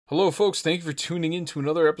Hello, folks. Thank you for tuning in to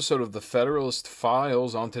another episode of the Federalist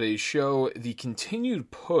Files. On today's show, the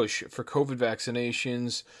continued push for COVID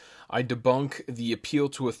vaccinations. I debunk the appeal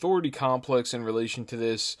to authority complex in relation to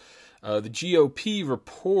this. The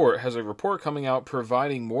GOP has a report coming out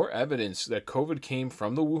providing more evidence that COVID came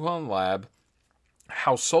from the Wuhan lab.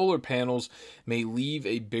 How solar panels may leave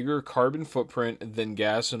a bigger carbon footprint than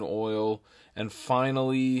gas and oil. And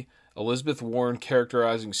finally, Elizabeth Warren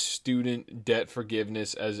characterizing student debt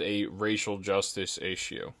forgiveness as a racial justice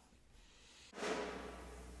issue.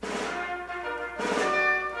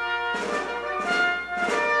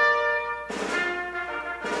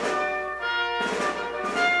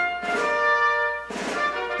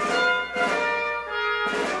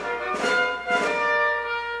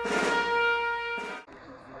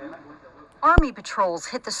 Army patrols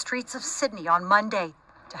hit the streets of Sydney on Monday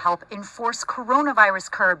to help enforce coronavirus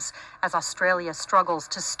curbs as Australia struggles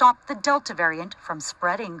to stop the Delta variant from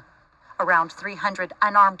spreading. Around 300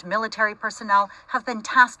 unarmed military personnel have been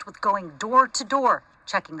tasked with going door to door,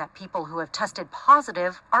 checking that people who have tested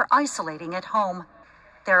positive are isolating at home.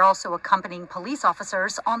 They're also accompanying police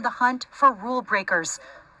officers on the hunt for rule breakers,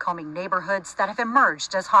 combing neighborhoods that have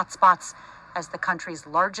emerged as hotspots as the country's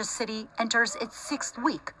largest city enters its sixth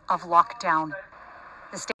week of lockdown.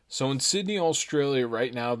 So in Sydney, Australia,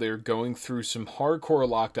 right now they're going through some hardcore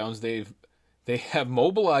lockdowns. They have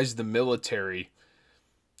mobilized the military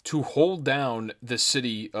to hold down the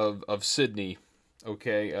city of Sydney.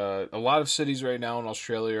 Okay, a lot of cities right now in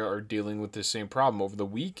Australia are dealing with the same problem. Over the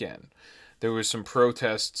weekend, there was some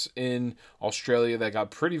protests in Australia that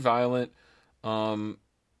got pretty violent.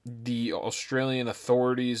 The Australian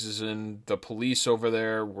authorities, as in the police over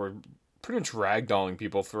there, were pretty much ragdolling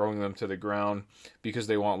people, throwing them to the ground because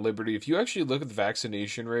they want liberty. If you actually look at the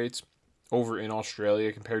vaccination rates over in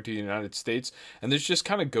Australia compared to the United States, and this just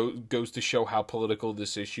kind of goes to show how political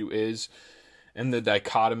this issue is and the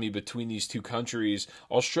dichotomy between these two countries.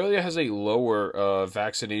 Australia has a lower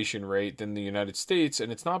vaccination rate than the United States,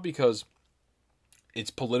 and it's not because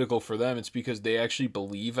it's political for them. It's because they actually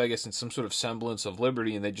believe, I guess, in some sort of semblance of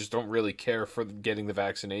liberty, and they just don't really care for getting the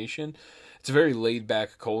vaccination. It's a very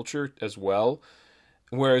laid-back culture as well,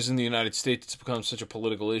 whereas in the United States, it's become such a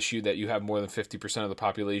political issue that you have more than 50% of the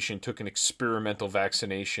population took an experimental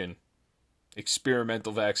vaccination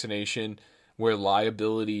where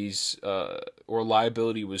liability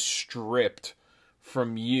was stripped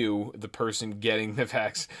from you, the person getting the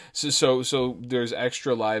vaccine. So there's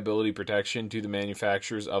extra liability protection to the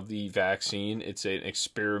manufacturers of the vaccine. It's an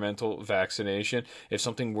experimental vaccination. If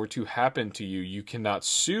something were to happen to you, you cannot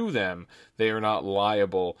sue them. They are not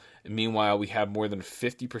liable. Meanwhile, we have more than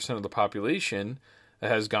 50% of the population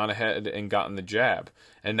that has gone ahead and gotten the jab.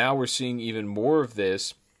 And now we're seeing even more of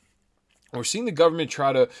this. We're seeing the government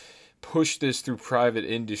try to push this through private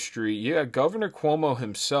industry. Yeah, Governor Cuomo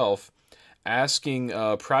himself asking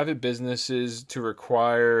private businesses to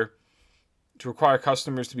require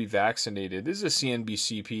customers to be vaccinated. This is a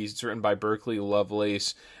CNBC piece. It's written by Berkeley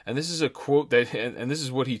Lovelace, and this is a quote and this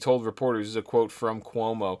is what he told reporters. This is a quote from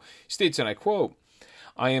Cuomo. He states, and I quote,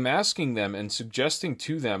 "I am asking them and suggesting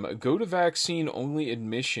to them, go to vaccine-only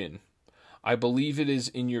admission. I believe it is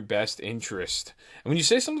in your best interest." And when you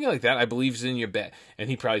say something like that, I believe it's in your best, and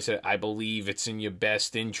he probably said, I believe it's in your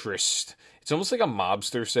best interest. It's almost like a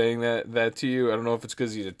mobster saying that to you. I don't know if it's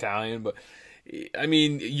because he's Italian, but I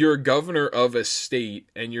mean, you're a governor of a state,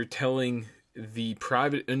 and you're telling the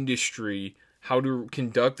private industry how to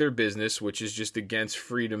conduct their business, which is just against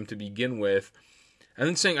freedom to begin with, and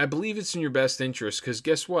then saying, I believe it's in your best interest, because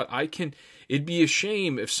guess what? It'd be a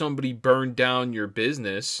shame if somebody burned down your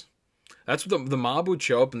business. That's what the mob would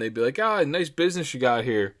show up, and they'd be like, nice business you got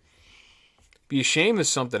here. Be a shame if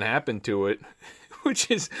something happened to it.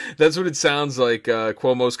 That's what it sounds like.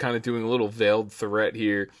 Cuomo's kind of doing a little veiled threat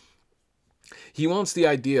here. He wants the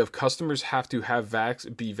idea of customers have to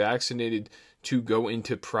be vaccinated to go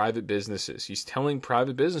into private businesses. He's telling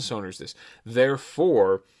private business owners this.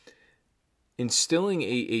 Therefore, instilling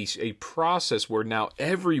a process where now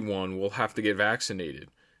everyone will have to get vaccinated.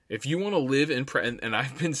 If you want to live and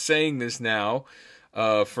I've been saying this now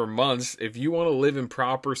for months, if you want to live in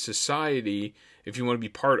proper society, if you want to be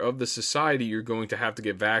part of the society, you're going to have to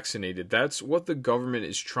get vaccinated. That's what the government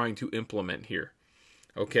is trying to implement here.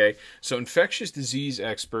 Okay, so infectious disease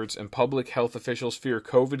experts and public health officials fear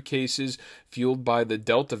COVID cases fueled by the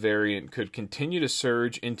Delta variant could continue to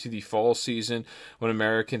surge into the fall season when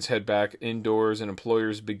Americans head back indoors and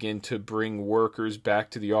employers begin to bring workers back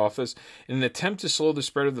to the office. In an attempt to slow the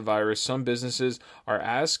spread of the virus, some businesses are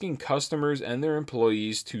asking customers and their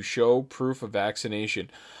employees to show proof of vaccination.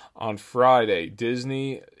 On Friday,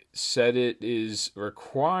 Disney said it is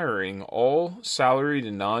requiring all salaried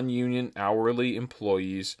and non-union hourly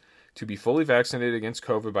employees to be fully vaccinated against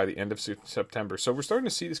COVID by the end of September. So we're starting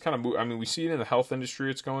to see this kind of move. I mean, we see it in the health industry.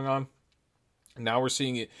 It's going on. Now we're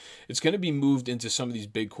seeing it. It's going to be moved into some of these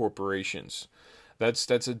big corporations. That's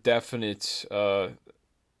a definite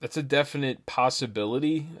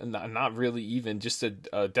possibility, and not really even just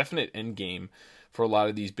a definite end game for a lot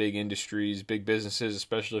of these big industries, big businesses,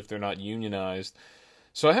 especially if they're not unionized.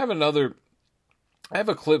 So I have a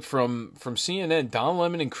clip from CNN. Don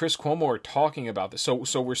Lemon and Chris Cuomo are talking about this.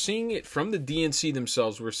 So we're seeing it from the DNC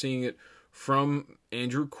themselves. We're seeing it from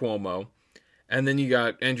Andrew Cuomo. And then you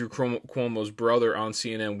got Andrew Cuomo's brother on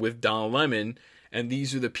CNN with Don Lemon. And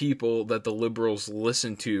these are the people that the liberals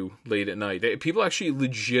listen to late at night. People actually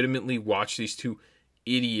legitimately watch these two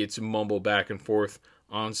idiots mumble back and forth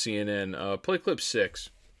on CNN. Play clip 6.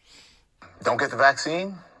 Don't get the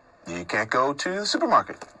vaccine, you can't go to the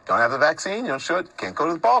supermarket. Don't have the vaccine, you can't go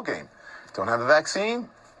to the ball game. Don't have the vaccine,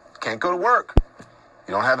 can't go to work.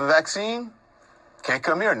 You don't have the vaccine, can't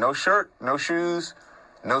come here. No shirt, no shoes,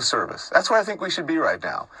 no service. That's where I think we should be right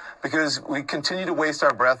now, because we continue to waste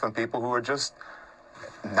our breath on people who are just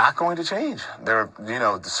not going to change. They're,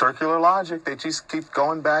 the circular logic. They just keep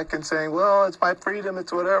going back and saying, well, it's my freedom,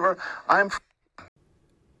 it's whatever.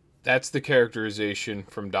 That's the characterization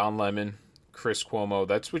from Don Lemon, Chris Cuomo.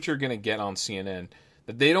 That's what you're going to get on CNN.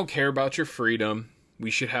 That they don't care about your freedom.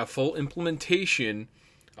 We should have full implementation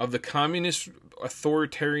of the communist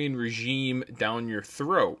authoritarian regime down your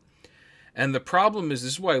throat. And the problem is,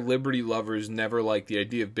 this is why liberty lovers never like the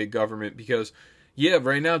idea of big government, because, yeah,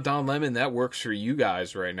 right now, Don Lemon, that works for you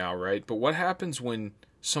guys right now, right? But what happens when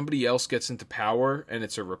somebody else gets into power and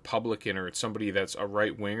it's a Republican or it's somebody that's a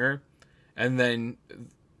right-winger, and then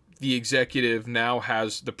the executive now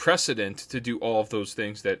has the precedent to do all of those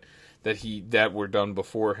things that were done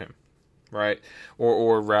before him, right?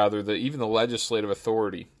 Or rather, even the legislative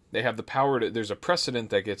authority, they have the power to. There's a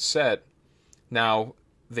precedent that gets set. Now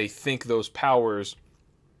they think those powers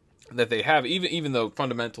that they have, even though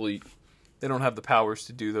fundamentally they don't have the powers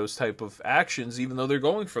to do those type of actions, even though they're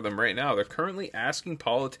going for them right now. They're currently asking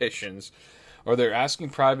politicians, or they're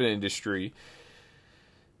asking private industry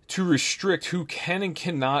to restrict who can and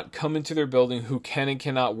cannot come into their building, who can and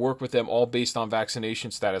cannot work with them, all based on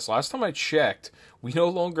vaccination status. Last time I checked, we no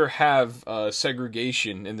longer have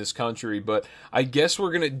segregation in this country, but I guess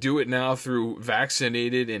we're going to do it now through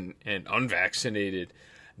vaccinated and unvaccinated.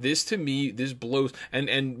 This, to me, this blows.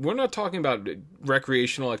 And we're not talking about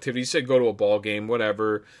recreational activities. He said go to a ball game,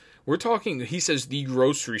 whatever. We're talking, he says, the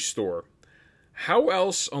grocery store. How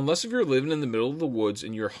else, unless if you're living in the middle of the woods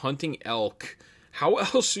and you're hunting elk, how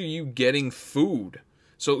else are you getting food?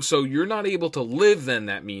 So you're not able to live, then,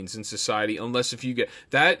 that means, in society, unless if you get...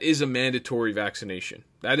 That is a mandatory vaccination.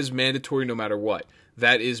 That is mandatory no matter what.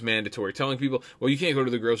 That is mandatory. Telling people, well, you can't go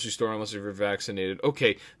to the grocery store unless if you're vaccinated.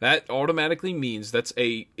 Okay, that automatically means it's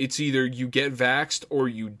either you get vaxxed or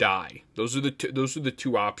you die. Those are the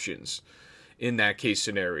two options in that case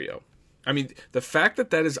scenario. I mean, the fact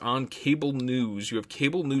that is on cable news, you have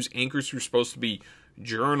cable news anchors who are supposed to be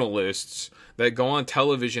journalists that go on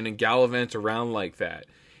television and gallivant around like that,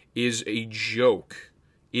 is a joke.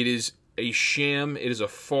 It is a sham. It is a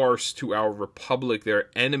farce to our republic. They're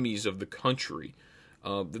enemies of the country.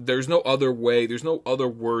 There's no other way. There's no other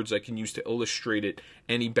words I can use to illustrate it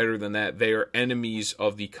any better than that. They are enemies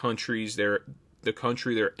of the countries. They're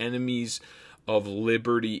enemies of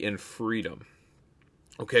liberty and freedom.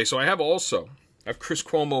 Okay, so I have Chris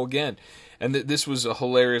Cuomo again. And this was a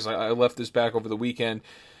hilarious. I left this back over the weekend.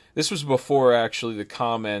 This was before, actually, the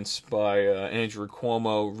comments by Andrew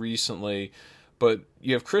Cuomo recently. But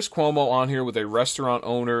you have Chris Cuomo on here with a restaurant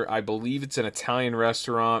owner. I believe it's an Italian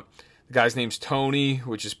restaurant. The guy's name's Tony,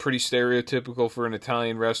 which is pretty stereotypical for an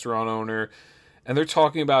Italian restaurant owner. And they're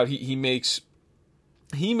talking about he makes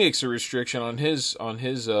a restriction on his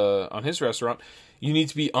restaurant. You need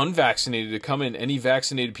to be unvaccinated to come in. Any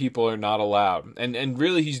vaccinated people are not allowed. And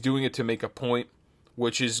really, he's doing it to make a point,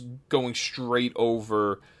 which is going straight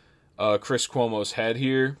over Chris Cuomo's head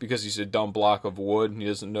here, because he's a dumb block of wood and he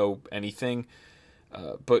doesn't know anything.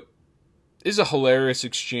 But it's a hilarious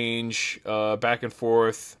exchange, back and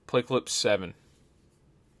forth. Play clip 7.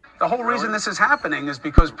 The whole reason this is happening is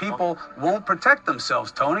because people won't protect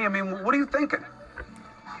themselves, Tony. I mean, what are you thinking?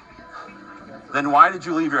 Then why did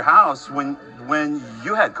you leave your house when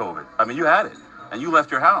you had COVID? I mean, you had it, and you left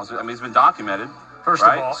your house. I mean, it's been documented. First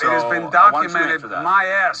right? of all, So it has been documented. that. My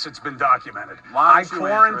ass, it's been documented. Why I don't you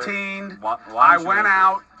answer quarantined. it? Why I don't you went answer it?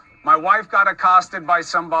 out. My wife got accosted by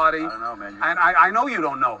somebody. I don't know, man. And I know you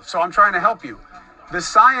don't know, so I'm trying to help you. The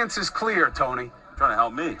science is clear, Tony. trying to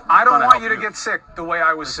help me. I don't Trying want help you to get sick the way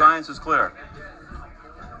I was The sick. science is clear.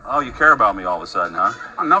 Oh, you care about me all of a sudden, huh?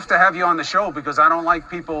 Enough to have you on the show because I don't like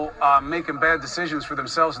people making bad decisions for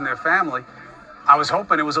themselves and their family. I was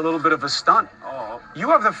hoping it was a little bit of a stunt. Oh, You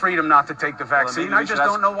have the freedom not to take the vaccine. maybe I we just should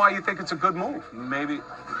don't know why you think it's a good move. maybe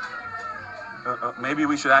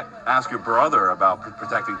we should ask your brother about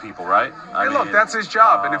protecting people, right? Hey, look, that's his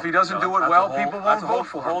job, and if he doesn't do it that's well, a whole- people won't that's a vote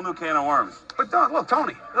for whole him. new can of worms. But look,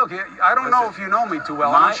 Tony, look, I don't know if you know me too well.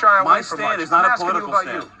 I My- don't shy away my from stand much. is not I'm a asking you political about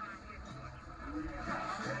stand. you.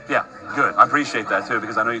 Yeah, good. I appreciate that too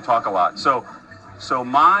because I know you talk a lot. So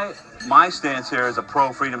my stance here is a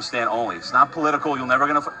pro-freedom stand only. It's not political. You're never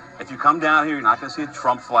gonna. If you come down here, you're not gonna see a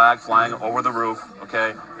Trump flag flying over the roof. Okay,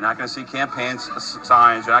 you're not gonna see campaign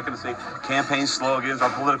signs. You're not gonna see campaign slogans or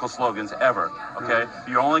political slogans ever. Okay,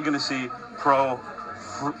 you're only gonna see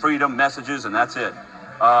pro-freedom messages, and that's it.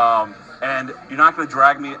 And you're not going to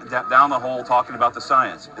drag me down the hole talking about the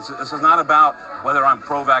science. This is not about whether I'm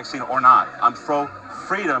pro-vaccine or not. I'm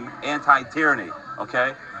pro-freedom, anti-tyranny,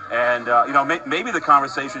 okay? And, maybe the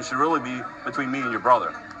conversation should really be between me and your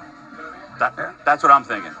brother. That's what I'm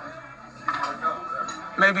thinking.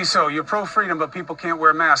 Maybe so. You're pro-freedom, but people can't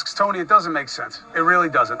wear masks. Tony, it doesn't make sense. It really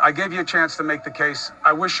doesn't. I gave you a chance to make the case.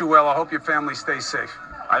 I wish you well. I hope your family stays safe.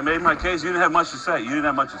 I made my case. You didn't have much to say.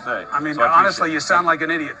 I mean, So I honestly, appreciate you it. sound like an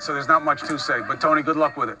idiot, so there's not much to say. But, Tony, good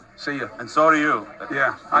luck with it. See ya. And so do you.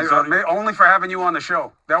 Yeah, And so do you. only for having you on the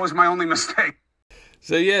show. That was my only mistake.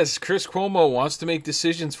 So yes, Chris Cuomo wants to make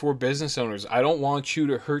decisions for business owners. I don't want you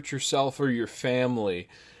to hurt yourself or your family.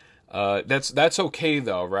 That's okay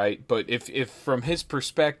though, right? But if from his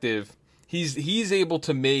perspective, he's able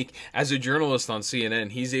to make, as a journalist on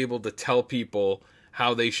CNN, he's able to tell people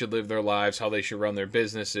how they should live their lives, how they should run their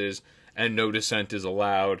businesses, and no dissent is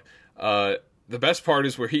allowed. The best part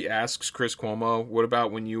is where he asks Chris Cuomo, what about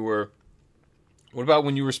when you were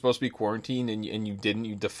supposed to be quarantined and you didn't?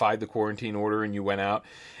 You defied the quarantine order and you went out.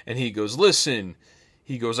 And he goes, listen.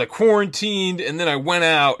 He goes, I quarantined and then I went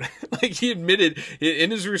out. Like he admitted, in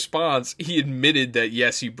his response, he admitted that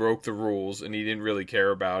yes, he broke the rules and he didn't really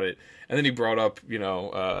care about it. And then he brought up,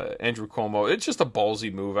 Andrew Cuomo. It's just a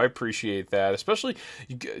ballsy move. I appreciate that. Especially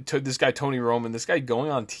to this guy, Tony Roman, this guy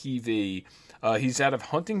going on TV. He's out of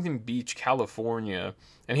Huntington Beach, California.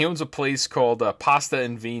 And he owns a place called Pasta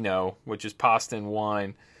and Vino, which is pasta and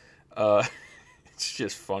wine. It's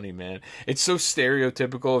just funny, man. It's so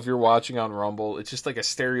stereotypical if you're watching on Rumble. It's just like a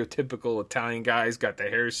stereotypical Italian guy. He's got the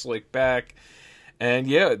hair slicked back. And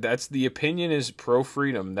yeah, that's the opinion is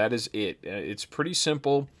pro-freedom. That is it. It's pretty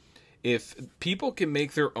simple. If people can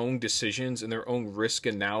make their own decisions and their own risk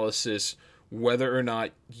analysis, whether or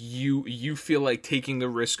not you feel like taking the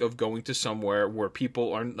risk of going to somewhere where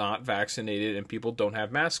people are not vaccinated and people don't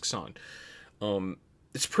have masks on,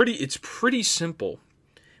 it's pretty simple.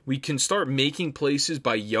 We can start making places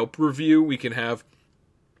by Yelp review. We can have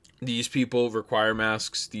these people require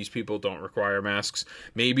masks, these people don't require masks.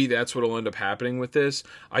 Maybe that's what will end up happening with this.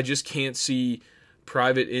 I just can't see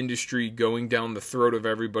private industry going down the throat of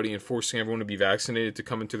everybody and forcing everyone to be vaccinated to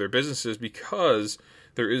come into their businesses, because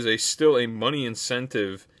there is still a money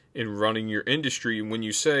incentive in running your industry. When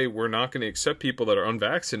you say we're not going to accept people that are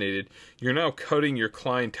unvaccinated, you're now cutting your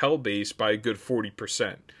clientele base by a good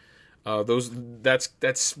 40%.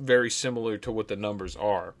 That's very similar to what the numbers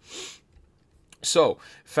are. So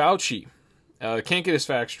Fauci can't get his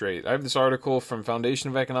facts straight. I have this article from Foundation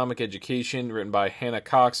of Economic Education written by Hannah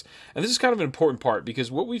Cox, and this is kind of an important part because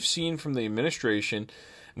what we've seen from the administration,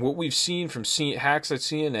 what we've seen from hacks at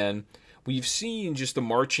CNN, we've seen just the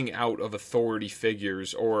marching out of authority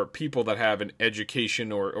figures or people that have an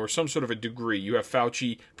education or some sort of a degree. You have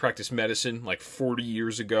Fauci practiced medicine like 40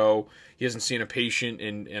 years ago. He hasn't seen a patient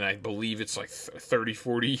in I believe it's like 30,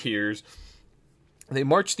 40 years. They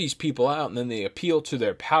march these people out and then they appeal to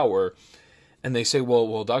their power. And they say,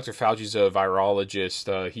 well, Dr. Fauci's a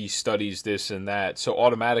virologist. He studies this and that. So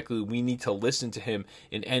automatically we need to listen to him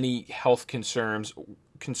in any health concerns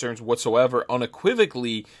whatsoever,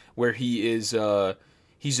 unequivocally, where he is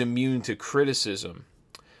he's immune to criticism.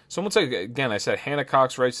 So once again, I said Hannah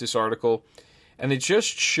Cox writes this article, and it just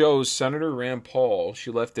shows Senator Rand Paul. She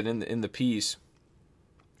left it in the piece.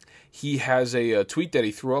 He has a tweet that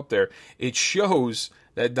he threw up there. It shows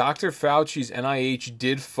that Dr. Fauci's NIH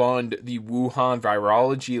did fund the Wuhan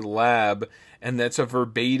virology lab, and that's a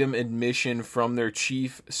verbatim admission from their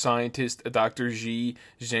chief scientist, Dr. Ji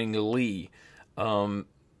Zhengli,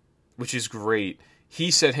 which is great. He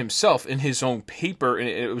said himself in his own paper, and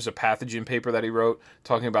it was a pathogen paper that he wrote,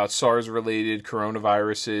 talking about SARS-related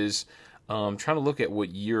coronaviruses, Trying to look at what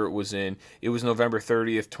year it was in. It was November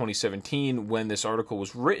 30th, 2017 when this article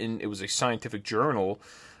was written. It was a scientific journal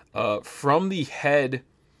from the head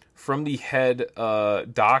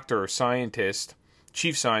doctor or scientist,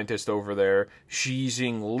 chief scientist over there,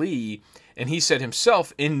 Xijing Li, and he said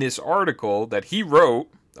himself in this article that he wrote,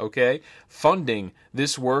 okay, funding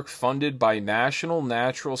this work funded by National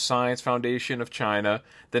Natural Science Foundation of China,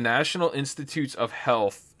 the National Institutes of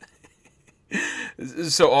Health.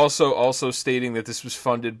 So also stating that this was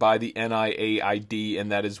funded by the NIAID,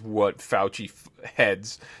 and that is what Fauci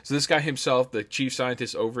heads. So this guy himself, the chief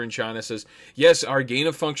scientist over in China, says, yes, our gain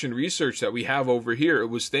of function research that we have over here, it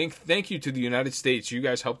was thank you to the United States. You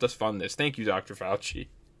guys helped us fund this. Thank you, Dr. Fauci.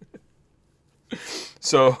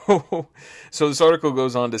 So this article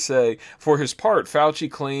goes on to say, for his part,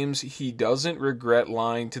 Fauci claims he doesn't regret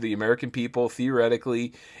lying to the American people,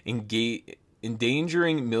 theoretically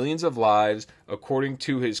endangering millions of lives, according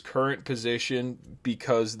to his current position,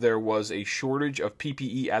 because there was a shortage of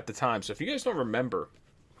PPE at the time. So if you guys don't remember,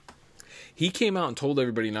 he came out and told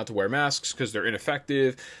everybody not to wear masks because they're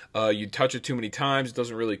ineffective. You touch it too many times, it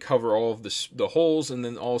doesn't really cover all of the holes, and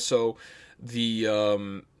then also the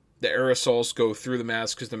aerosols go through the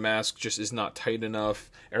mask because the mask just is not tight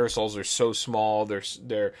enough. Aerosols are so small,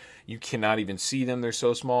 they're you cannot even see them. They're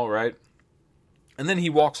so small, right? And then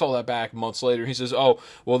he walks all that back months later. He says, "Oh,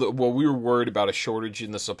 well, we were worried about a shortage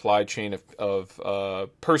in the supply chain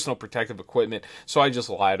of personal protective equipment, so I just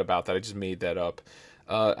lied about that. I just made that up."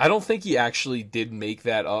 I don't think he actually did make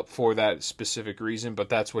that up for that specific reason, but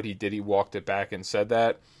that's what he did. He walked it back and said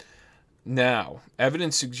that. Now,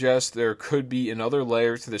 evidence suggests there could be another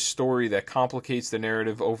layer to the story that complicates the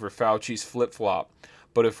narrative over Fauci's flip-flop.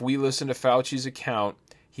 But if we listen to Fauci's account,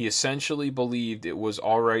 he essentially believed it was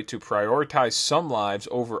all right to prioritize some lives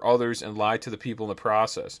over others and lie to the people in the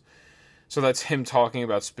process. So that's him talking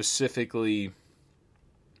about specifically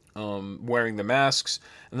wearing the masks.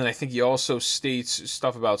 And then I think he also states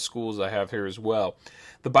stuff about schools I have here as well.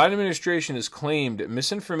 The Biden administration has claimed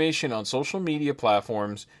misinformation on social media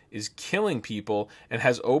platforms is killing people and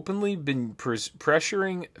has openly been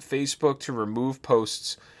pressuring Facebook to remove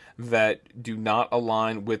posts that do not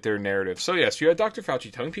align with their narrative. So yes, you had Dr.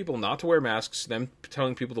 Fauci telling people not to wear masks, then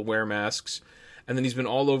telling people to wear masks, and then he's been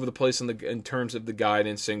all over the place in terms of the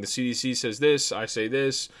guidance, saying the CDC says this, I say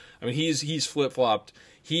this. I mean, he's flip-flopped.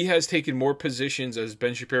 He has taken more positions, as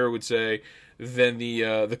Ben Shapiro would say, than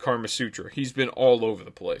the Karma Sutra. He's been all over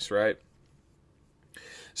the place, right?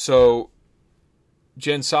 So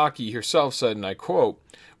Jen Psaki herself said, and I quote,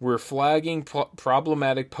 "We're flagging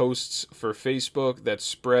problematic posts for Facebook that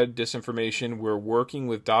spread disinformation. We're working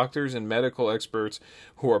with doctors and medical experts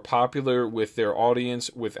who are popular with their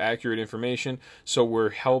audience with accurate information, so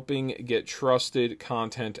we're helping get trusted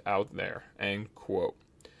content out there," end quote.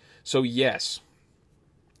 So yes,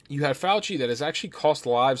 you had Fauci that has actually cost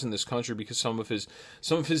lives in this country because some of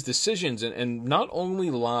his decisions, and not only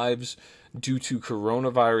lives due to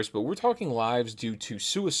coronavirus, but we're talking lives due to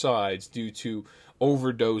suicides, due to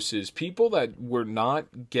overdoses, people that were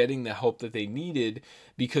not getting the help that they needed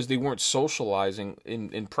because they weren't socializing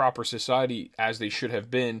in proper society as they should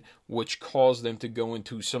have been, which caused them to go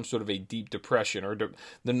into some sort of a deep depression. Or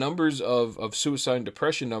the numbers of suicide and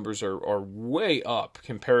depression numbers are way up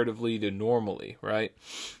comparatively to normally, right?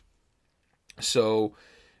 So,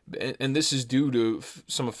 and this is due to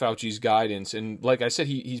some of Fauci's guidance. And like I said,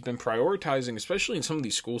 he's been prioritizing, especially in some of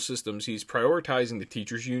these school systems, he's prioritizing the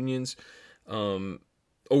teachers' unions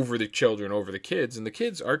over the children, over the kids. And the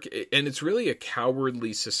kids are, and it's really a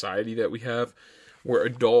cowardly society that we have where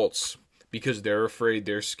adults, because they're afraid,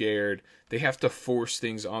 they're scared, they have to force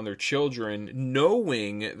things on their children,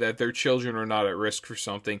 knowing that their children are not at risk for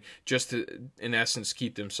something, just to, in essence,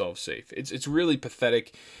 keep themselves safe. It's really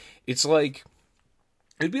pathetic. It's like,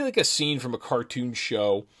 it'd be like a scene from a cartoon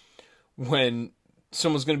show when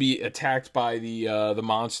someone's going to be attacked by the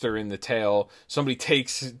monster in the tail. Somebody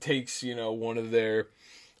takes one of their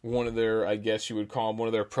I guess you would call them one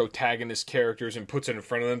of their protagonist characters and puts it in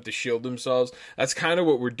front of them to shield themselves. That's kind of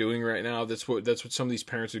what we're doing right now. That's what some of these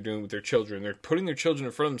parents are doing with their children. They're putting their children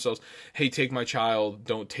in front of themselves. Hey, take my child,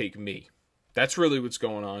 don't take me. That's really what's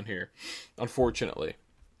going on here, unfortunately.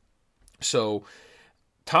 So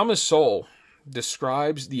Thomas Sowell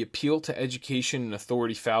describes the appeal to education and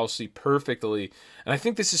authority fallacy perfectly. And I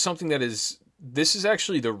think this is something this is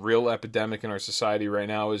actually the real epidemic in our society right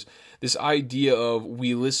now, is this idea of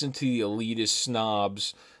we listen to the elitist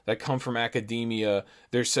snobs that come from academia.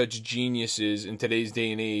 They're such geniuses in today's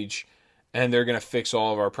day and age, and they're going to fix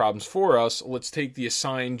all of our problems for us. Let's take the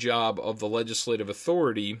assigned job of the legislative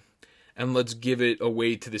authority and let's give it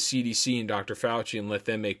away to the CDC and Dr. Fauci and let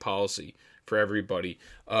them make policy for everybody.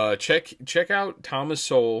 Check out Thomas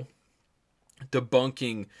Sowell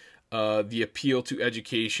debunking the appeal to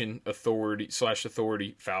education authority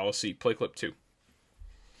fallacy. Play clip 2.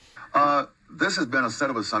 This has been a set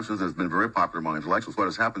of assumptions that's been very popular among intellectuals. What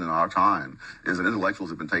has happened in our time is that intellectuals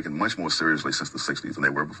have been taken much more seriously since the 60s than they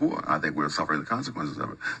were before. I think we're suffering the consequences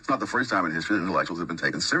of it. It's not the first time in history that intellectuals have been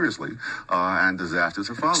taken seriously, and disasters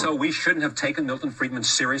have followed. So we shouldn't have taken Milton Friedman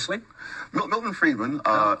seriously? Milton Friedman is a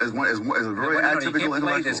very atypical you can't play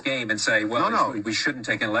intellectual. this game and say, well, we shouldn't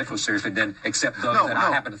take intellectuals seriously, then accept those that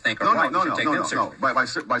I happen to think are right. We should take them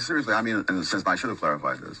seriously. By seriously, I mean in the sense, I should have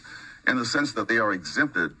clarified this, in the sense that they are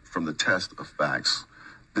exempted from the test of facts.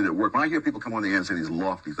 Did it work? When I hear people come on the air and say these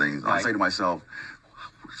lofty things, I say to myself,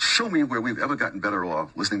 show me where we've ever gotten better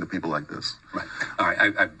off listening to people like this. Right. All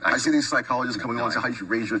right. I see these psychologists coming on and say how you should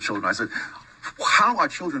raise your children. I said, how are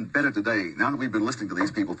children better today now that we've been listening to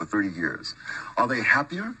these people for 30 years? Are they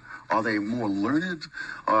happier? Are they more learned?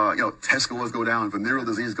 Test scores go down, venereal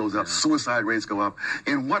disease goes up, suicide rates go up.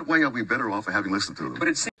 In what way are we better off for having listened to them?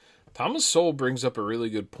 But Thomas Sowell brings up a really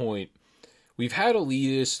good point. We've had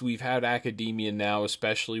elitists, we've had academia now,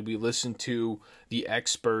 especially. We listen to the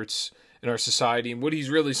experts in our society, and what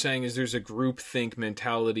he's really saying is there's a groupthink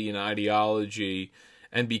mentality and ideology,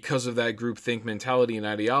 and because of that groupthink mentality and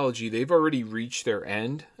ideology, they've already reached their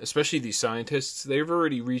end, especially these scientists. They've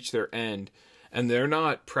already reached their end, and they're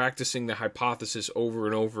not practicing the hypothesis over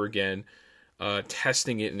and over again,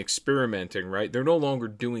 testing it and experimenting, right? They're no longer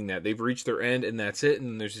doing that. They've reached their end, and that's it,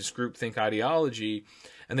 and there's this groupthink ideology,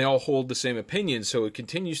 and they all hold the same opinion, so it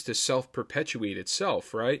continues to self-perpetuate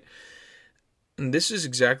itself, right? And this is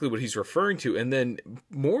exactly what he's referring to. And then,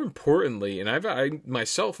 more importantly, and I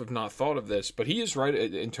myself have not thought of this, but he is right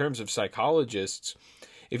in terms of psychologists.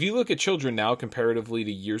 If you look at children now comparatively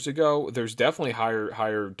to years ago, there's definitely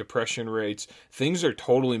higher depression rates. Things are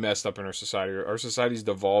totally messed up in our society. Our society's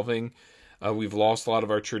devolving. We've lost a lot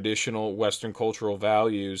of our traditional Western cultural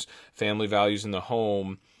values, family values in the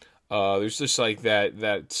home. There's just like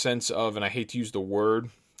that sense of, and I hate to use the word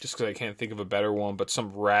just because I can't think of a better one, but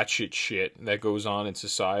some ratchet shit that goes on in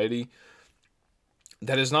society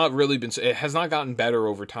that has not really been, it has not gotten better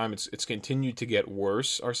over time. It's continued to get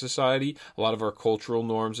worse, our society. A lot of our cultural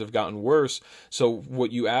norms have gotten worse. So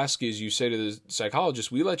what you ask is, you say to the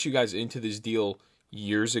psychologist, we let you guys into this deal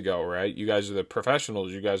years ago, right? You guys are the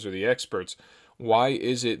professionals. You guys are the experts. Why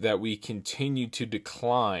is it that we continue to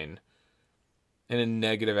decline in a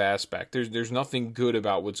negative aspect? There's nothing good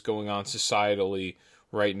about what's going on societally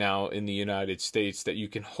right now in the United States that you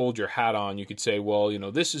can hold your hat on. You could say, well,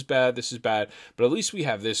 this is bad, but at least we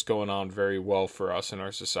have this going on very well for us in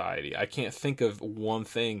our society. I can't think of one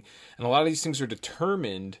thing. And a lot of these things are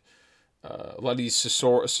determined, a lot of these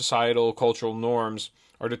societal, cultural norms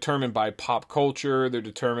are determined by pop culture, they're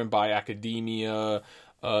determined by academia,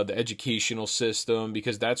 the educational system,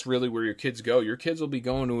 because that's really where your kids go. Your kids will be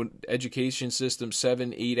going to an education system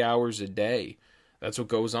 7-8 hours a day. That's what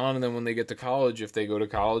goes on. And then when they get to college, if they go to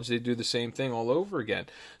college, they do the same thing all over again.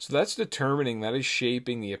 So that's determining, that is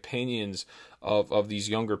shaping the opinions of these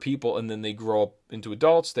younger people. And then they grow up into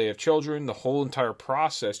adults, they have children. The whole entire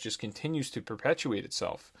process just continues to perpetuate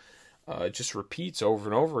itself. It just repeats over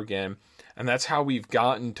and over again. And that's how we've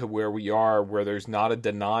gotten to where we are, where there's not a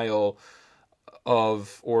denial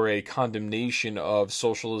of or a condemnation of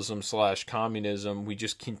socialism/communism. We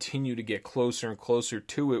just continue to get closer and closer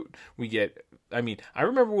to it. I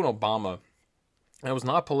remember when Obama, that was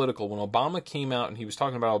not political, when Obama came out and he was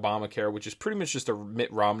talking about Obamacare, which is pretty much just a Mitt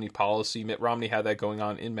Romney policy. Mitt Romney had that going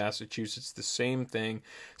on in Massachusetts, the same thing,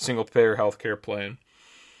 single-payer healthcare plan.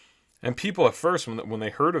 And people at first, when they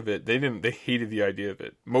heard of it, they hated the idea of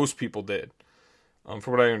it. Most people did,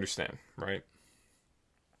 from what I understand, right?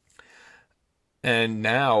 And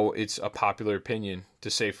now it's a popular opinion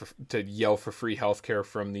to yell for free healthcare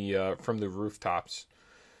from the rooftops.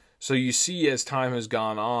 So you see, as time has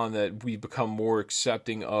gone on, that we've become more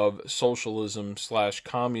accepting of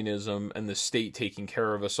socialism/communism and the state taking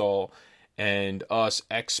care of us all, and us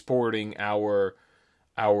exporting our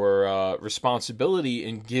responsibility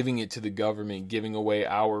and giving it to the government, giving away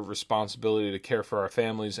our responsibility to care for our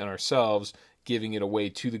families and ourselves, giving it away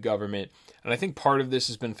to the government. And I think part of this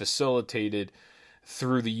has been facilitated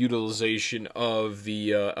through the utilization of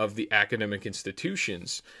the academic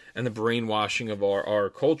institutions and the brainwashing of our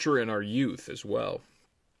culture and our youth as well.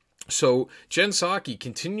 So Jen Psaki,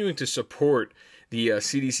 continuing to support the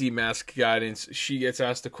CDC mask guidance, she gets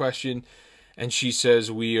asked a question and she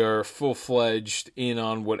says, we are full-fledged in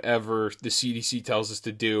on whatever the CDC tells us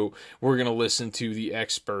to do. We're going to listen to the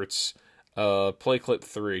experts. Play clip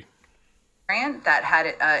 3. That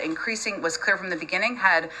had increasing, was clear from the beginning,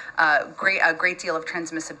 had a great deal of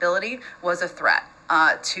transmissibility, was a threat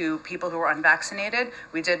to people who were unvaccinated.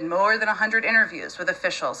 We did more than 100 interviews with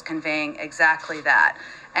officials conveying exactly that.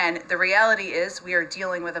 And the reality is we are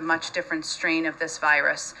dealing with a much different strain of this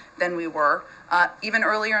virus than we were even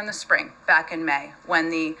earlier in the spring, back in May, when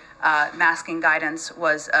the masking guidance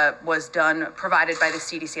was provided by the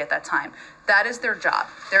CDC at that time. That is their job.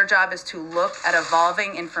 Their job is to look at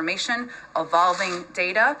evolving information, evolving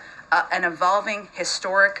data, an evolving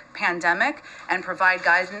historic pandemic, and provide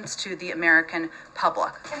guidance to the American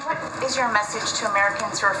public. And what is your message to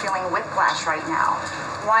Americans who are feeling whiplash right now?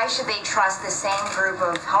 Why should they trust the same group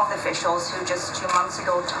of health officials who just 2 months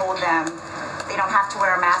ago told them they don't have to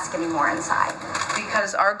wear a mask anymore inside?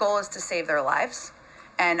 Because our goal is to save their lives.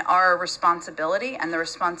 And our responsibility and the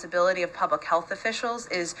responsibility of public health officials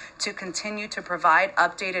is to continue to provide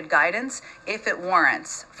updated guidance if it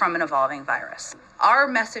warrants from an evolving virus. Our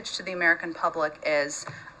message to the American public is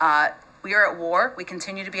we are at war. We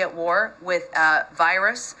continue to be at war with a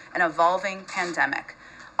virus, an evolving pandemic.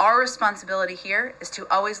 Our responsibility here is to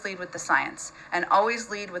always lead with the science and always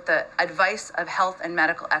lead with the advice of health and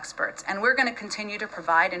medical experts. And we're going to continue to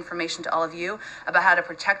provide information to all of you about how to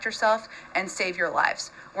protect yourself and save your lives.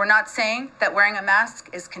 We're not saying that wearing a mask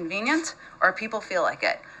is convenient or people feel like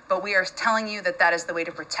it, but we are telling you that that is the way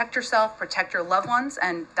to protect yourself, protect your loved ones,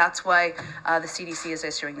 and that's why the CDC is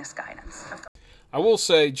issuing this guidance. I will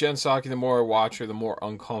say, Jen Psaki, the more I watch her, the more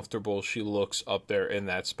uncomfortable she looks up there in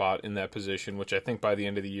that spot, in that position, which I think by the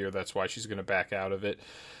end of the year, that's why she's going to back out of it.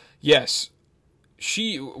 Yes,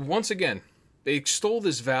 she, once again, they extol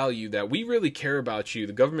this value that we really care about you.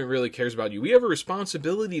 The government really cares about you. We have a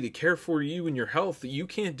responsibility to care for you and your health. You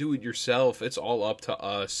can't do it yourself. It's all up to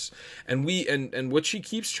us. And and what she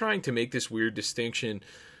keeps trying to make this weird distinction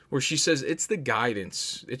where she says it's the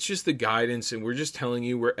guidance. It's just the guidance, and we're just telling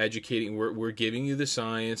you, we're educating, we're giving you the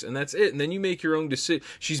science, and that's it. And then you make your own decision.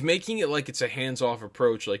 She's making it like it's a hands-off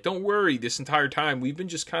approach. Like, don't worry, this entire time we've been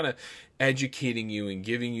just kind of educating you and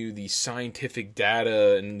giving you the scientific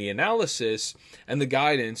data and the analysis and the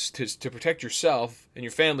guidance to protect yourself and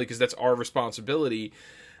your family, because that's our responsibility.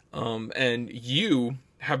 And you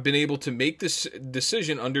have been able to make this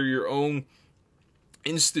decision under your own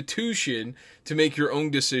institution to make your own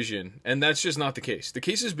decision, and that's just not the case. The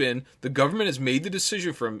case has been the government has made the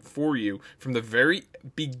decision for you from the very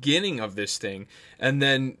beginning of this thing, and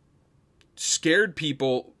then scared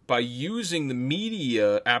people by using the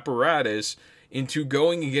media apparatus into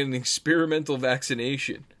going and getting an experimental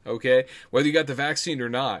vaccination. Okay, whether you got the vaccine or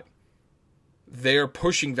not, they're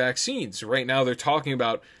pushing vaccines right now. They're talking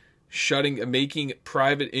about making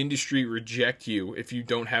private industry reject you if you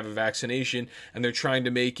don't have a vaccination, and they're trying to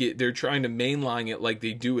mainline it like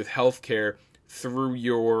they do with healthcare through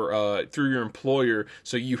your employer,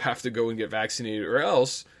 so you have to go and get vaccinated or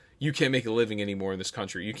else you can't make a living anymore in this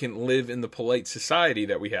country. You can't live in the polite society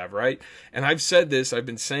that we have, right? And I've said this, I've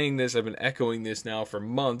been saying this, I've been echoing this now for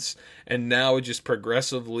months, and now it just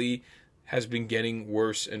progressively has been getting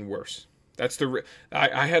worse and worse. That's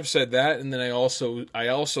I have said that, and then I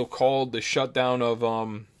also called the shutdown of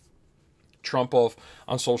Trump off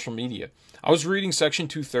on social media. I was reading Section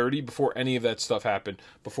 230 before any of that stuff happened,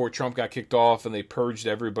 before Trump got kicked off and they purged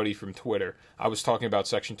everybody from Twitter. I was talking about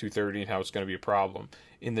Section 230 and how it's going to be a problem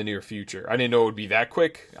in the near future. I didn't know it would be that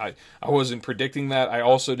quick. I wasn't predicting that. I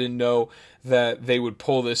also didn't know that they would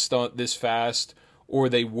pull this stunt this fast, or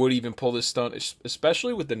they would even pull this stunt,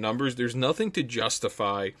 especially with the numbers. There's nothing to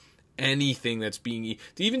justify anything that's being,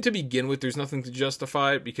 even to begin with, there's nothing to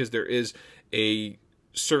justify it, because there is a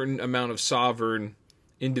certain amount of sovereign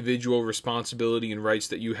individual responsibility and rights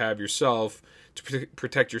that you have yourself to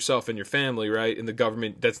protect yourself and your family, right? And the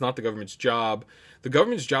government, that's not the government's job. The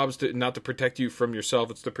government's job is not to protect you from yourself.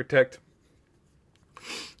 It's to protect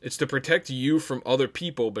you from other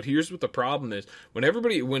people. But here's what the problem is.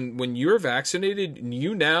 When you're vaccinated,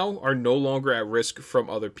 you now are no longer at risk from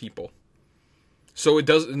other people. So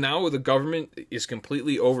now the government is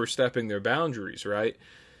completely overstepping their boundaries, right?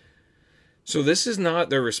 So this is not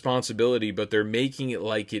their responsibility, but they're making it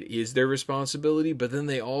like it is their responsibility. But then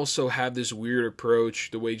they also have this weird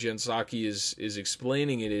approach. The way Jen Psaki is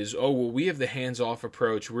explaining it is, oh, well, we have the hands-off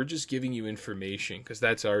approach. We're just giving you information because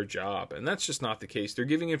that's our job. And that's just not the case. They're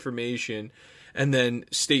giving information, and then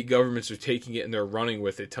state governments are taking it and they're running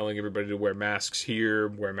with it, telling everybody to wear masks here,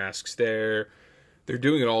 wear masks there. They're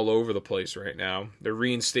doing it all over the place right now. They're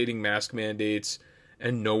reinstating mask mandates.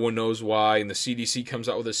 and no one knows why. And the CDC comes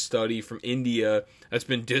out with a study from India that's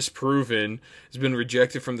been disproven, has been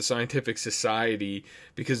rejected from the scientific society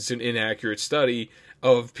because it's an inaccurate study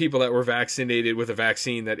of people that were vaccinated with a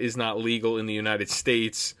vaccine that is not legal in the United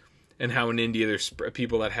States, and how in India there's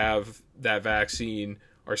people that have that vaccine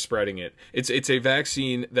are spreading it. It's a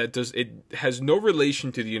vaccine that has no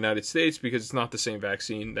relation to the United States because it's not the same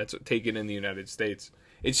vaccine that's taken in the United States.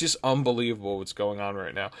 It's just unbelievable what's going on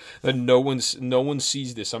right now. That no one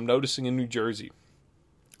sees this. I'm noticing in New Jersey,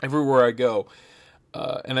 everywhere I go,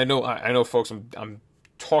 and I know, folks. I'm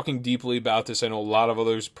talking deeply about this. I know a lot of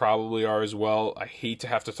others probably are as well. I hate to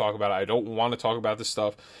have to talk about it. I don't want to talk about this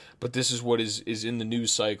stuff, but this is what is in the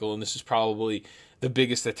news cycle, and this is probably the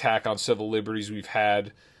biggest attack on civil liberties we've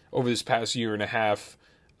had over this past year and a half,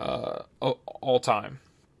 all time,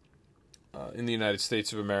 in the United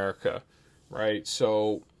States of America. Right,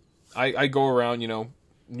 so I go around,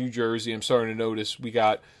 New Jersey. I'm starting to notice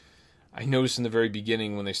I noticed in the very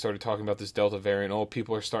beginning when they started talking about this Delta variant,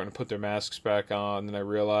 people are starting to put their masks back on. Then I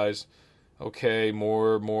realized, okay,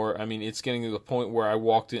 more. I mean, it's getting to the point where I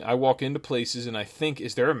walk into places and I think,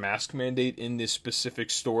 is there a mask mandate in this specific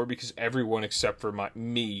store? Because everyone except for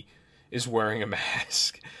me is wearing a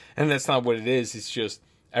mask, and that's not what it is. It's just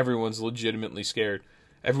everyone's legitimately scared.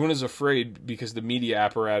 Everyone is afraid because the media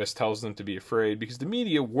apparatus tells them to be afraid, because the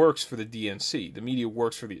media works for the DNC. The media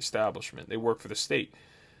works for the establishment. They work for the state.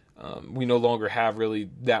 We no longer have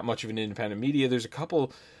really that much of an independent media. There's a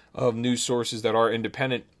couple of news sources that are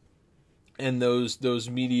independent, and those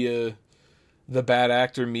media, the bad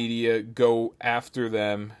actor media, go after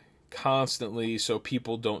them constantly, so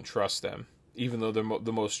people don't trust them, even though they're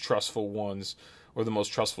the most trustful ones or the most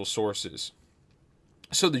trustful sources.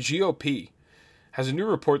 So the GOP has a new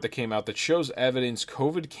report that came out that shows evidence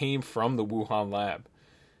COVID came from the Wuhan lab.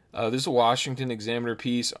 This is a Washington Examiner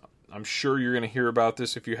piece. I'm sure you're going to hear about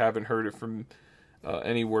this if you haven't heard it from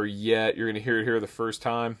anywhere yet. You're going to hear it here the first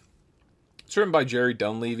time. It's written by Jerry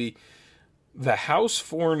Dunleavy. The House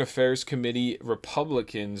Foreign Affairs Committee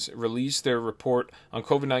Republicans released their report on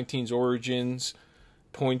COVID-19's origins,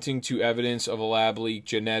 pointing to evidence of a lab leak,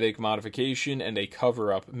 genetic modification, and a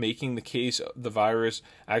cover-up, making the case the virus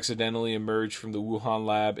accidentally emerged from the Wuhan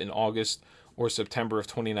lab in August or September of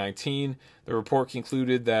 2019. The report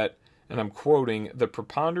concluded that, and I'm quoting, the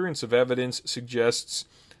preponderance of evidence suggests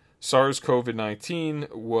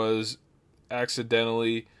SARS-CoV-19 was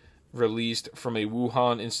accidentally released from a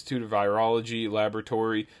Wuhan Institute of Virology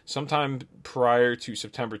laboratory sometime prior to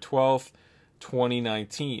September 12th,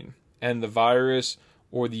 2019, and the virus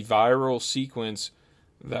or the viral sequence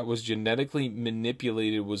that was genetically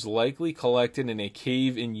manipulated was likely collected in a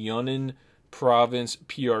cave in Yunnan Province,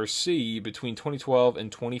 PRC, between 2012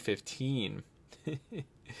 and 2015.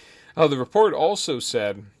 The report also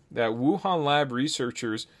said that Wuhan lab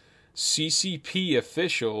researchers, CCP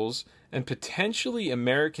officials, and potentially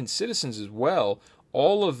American citizens as well,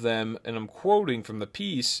 all of them, and I'm quoting from the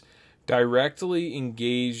piece, directly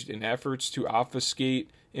engaged in efforts to obfuscate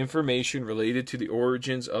information related to the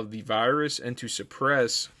origins of the virus and to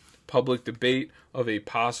suppress public debate of a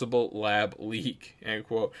possible lab leak, end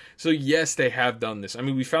quote. So yes, they have done this. I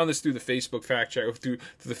mean, we found this through the Facebook fact check, through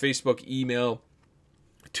the Facebook email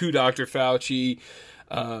to Dr. Fauci.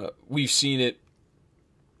 We've seen it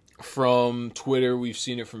from Twitter. We've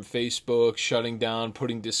seen it from Facebook, shutting down,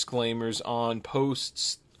 putting disclaimers on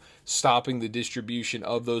posts, stopping the distribution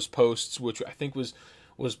of those posts, which I think was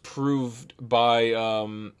proved by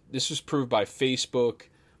this was proved by Facebook,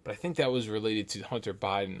 but I think that was related to Hunter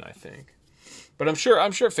Biden, I think. But I'm sure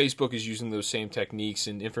Facebook is using those same techniques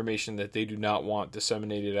and information that they do not want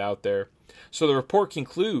disseminated out there. So the report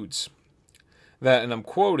concludes that, and I'm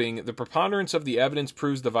quoting, the preponderance of the evidence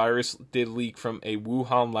proves the virus did leak from a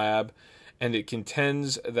Wuhan lab, and it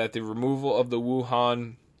contends that the removal of the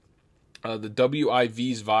Wuhan, the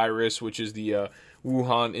WIV's virus, which is the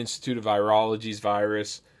Wuhan Institute of Virology's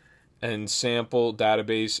virus, and sample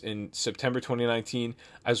database in September 2019,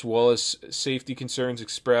 as well as safety concerns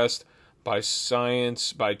expressed by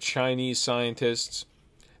Chinese scientists,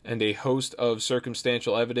 and a host of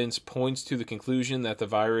circumstantial evidence points to the conclusion that the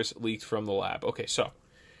virus leaked from the lab. Okay, so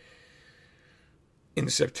in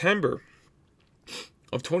September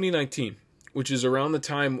of 2019, which is around the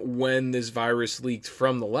time when this virus leaked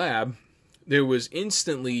from the lab, there was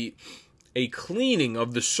instantly a cleaning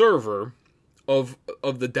of the server of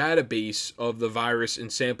the database of the virus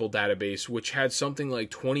and sample database, which had something like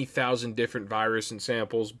 20,000 different virus and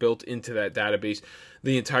samples built into that database.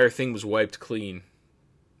 The entire thing was wiped clean.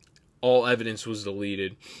 All evidence was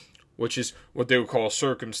deleted, which is what they would call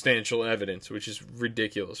circumstantial evidence, which is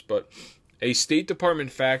ridiculous. But a State Department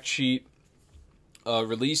fact sheet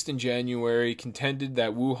released in January, contended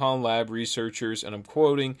that Wuhan lab researchers, and I'm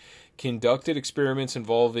quoting, conducted experiments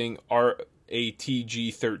involving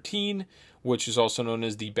RATG13, which is also known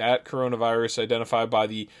as the bat coronavirus identified by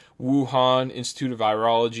the Wuhan Institute of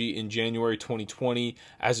Virology in January 2020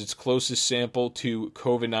 as its closest sample to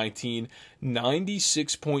COVID-19,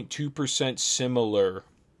 96.2% similar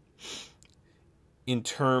in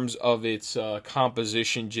terms of its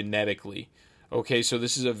composition genetically. Okay, so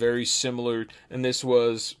this is a very similar, and this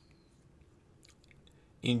was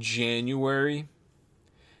in January.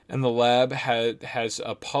 And the lab has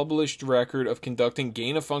a published record of conducting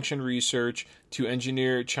gain-of-function research to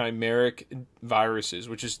engineer chimeric viruses,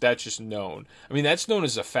 that's just known. I mean, that's known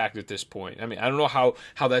as a fact at this point. I mean, I don't know how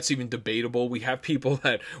that's even debatable. We have people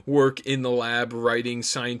that work in the lab writing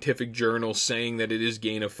scientific journals saying that it is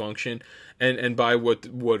gain-of-function. And by what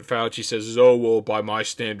Fauci says is, oh, well, by my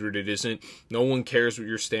standard it isn't. No one cares what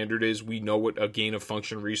your standard is. We know what a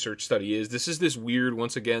gain-of-function research study is. This is this weird,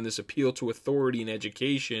 once again, this appeal to authority in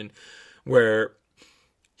education where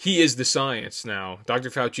he is the science now. Dr.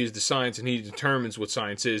 Fauci is the science, and he determines what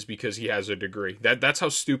science is because he has a degree. That's how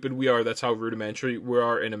stupid we are. That's how rudimentary we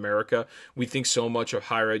are in America. We think so much of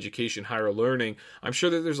higher education, higher learning. I'm sure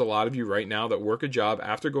that there's a lot of you right now that work a job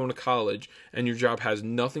after going to college, and your job has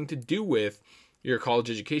nothing to do with your college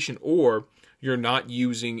education, or you're not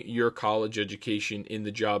using your college education in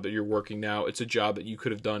the job that you're working now. It's a job that you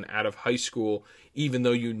could have done out of high school, even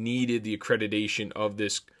though you needed the accreditation of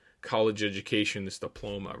this college education, this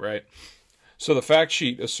diploma, right? So the fact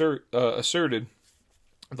sheet asserted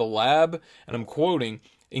the lab, and I'm quoting,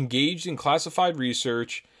 engaged in classified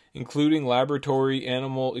research, including laboratory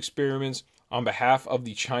animal experiments on behalf of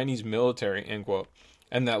the Chinese military, end quote,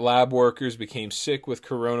 and that lab workers became sick with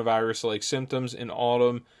coronavirus-like symptoms in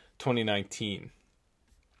autumn 2019.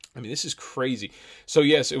 I mean, this is crazy. So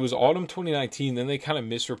yes, it was autumn 2019, then they kind of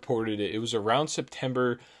misreported it. It was around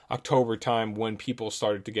September, October time when people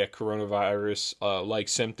started to get coronavirus-like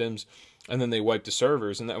symptoms, and then they wiped the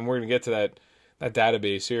servers. And we're going to get to that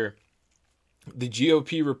database here. The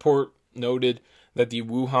GOP report noted that the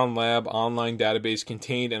Wuhan lab online database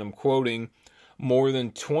contained, and I'm quoting, more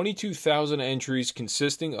than 22,000 entries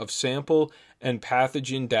consisting of sample and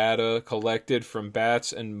pathogen data collected from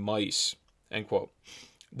bats and mice, end quote.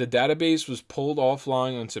 The database was pulled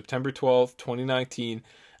offline on September 12, 2019,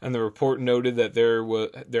 and the report noted that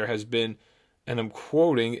there has been, and I'm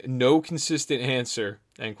quoting, no consistent answer,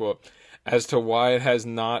 end quote, as to why it has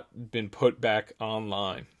not been put back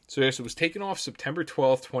online. So yes, it was taken off September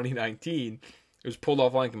 12, 2019. It was pulled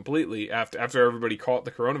offline completely after everybody caught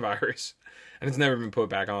the coronavirus, and it's never been put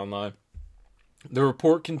back online. The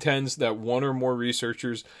report contends that one or more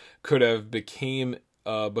researchers could have become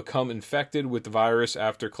infected with the virus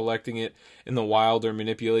after collecting it in the wild or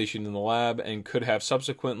manipulation in the lab, and could have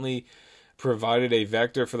subsequently provided a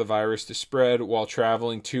vector for the virus to spread while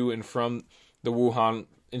traveling to and from the Wuhan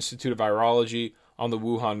Institute of Virology on the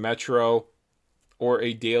Wuhan Metro or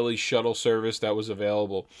a daily shuttle service that was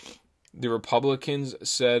available. The Republicans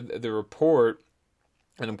said the report,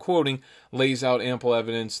 and I'm quoting, lays out ample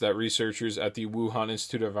evidence that researchers at the Wuhan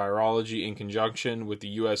Institute of Virology, in conjunction with the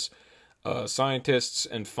U.S. Scientists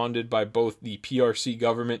and funded by both the PRC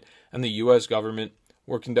government and the U.S. government,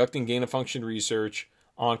 were conducting gain-of-function research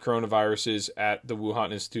on coronaviruses at the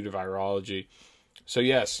Wuhan Institute of Virology. So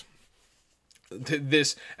yes,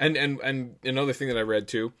 this, and another thing that I read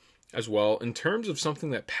too, as well, in terms of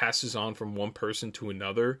something that passes on from one person to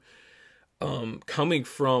another,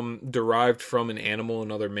 derived from an animal,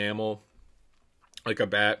 another mammal, like a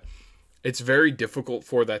bat, it's very difficult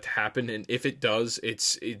for that to happen, and if it does,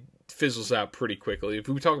 it fizzles out pretty quickly. If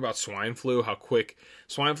we talk about swine flu, how quick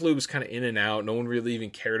swine flu was kind of in and out, no one really even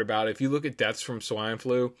cared about it. If you look at deaths from swine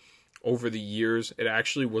flu over the years, it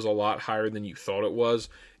actually was a lot higher than you thought it was.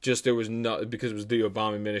 Just there was not, because it was the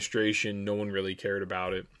Obama administration, no one really cared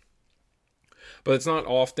about it. But it's not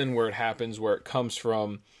often where it happens, where it comes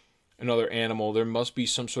from another animal. There must be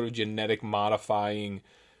some sort of genetic modifying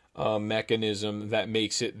mechanism that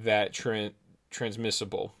makes it that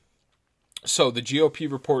transmissible. So the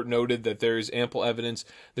GOP report noted that there is ample evidence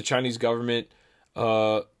the Chinese government,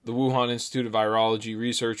 the Wuhan Institute of Virology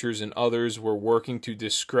researchers, and others were working to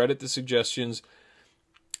discredit the suggestions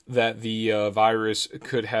that the virus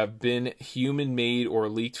could have been human-made or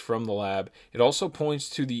leaked from the lab. It also points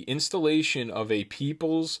to the installation of a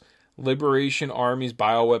People's Liberation Army's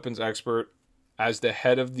bioweapons expert as the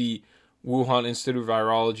head of the Wuhan Institute of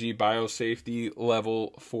Virology Biosafety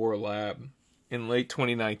Level 4 lab in late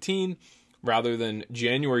 2019, rather than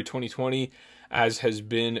January 2020, as has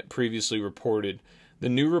been previously reported. The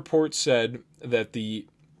new report said that the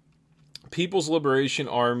People's Liberation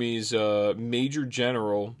Army's Major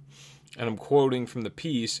General, and I'm quoting from the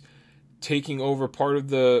piece, taking over part of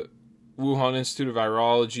the Wuhan Institute of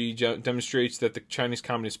Virology, demonstrates that the Chinese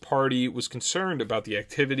Communist Party was concerned about the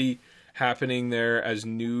activity happening there as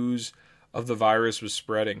news of the virus was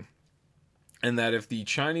spreading. And that if the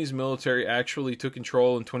Chinese military actually took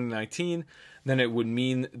control in 2019, then it would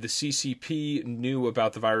mean the CCP knew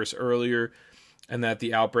about the virus earlier and that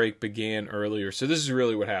the outbreak began earlier. So this is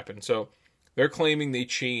really what happened. So they're claiming they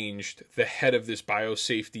changed the head of this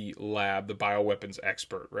biosafety lab, the bioweapons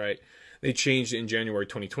expert, right? They changed it in January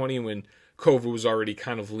 2020 when COVID was already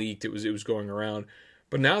kind of leaked. It was going around.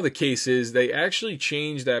 But now the case is they actually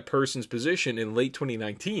changed that person's position in late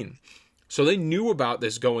 2019. So they knew about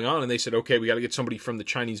this going on, and they said, okay, we got to get somebody from the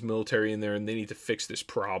Chinese military in there, and they need to fix this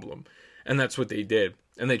problem. And that's what they did.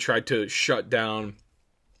 And they tried to shut down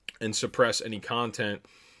and suppress any content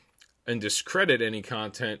and discredit any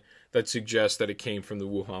content that suggests that it came from the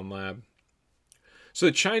Wuhan lab. So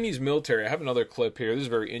the Chinese military, I have another clip here. This is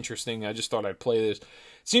very interesting. I just thought I'd play this. It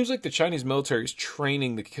seems like the Chinese military is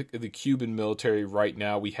training the Cuban military right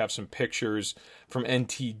now. We have some pictures from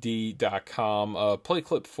NTD.com. Play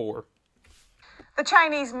clip 4. The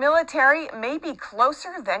Chinese military may be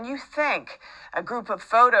closer than you think. A group of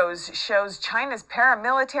photos shows China's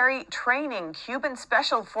paramilitary training Cuban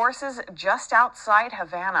special forces just outside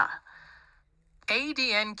Havana.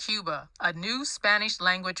 ADN Cuba, a new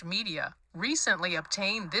Spanish-language media, recently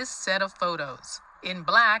obtained this set of photos. In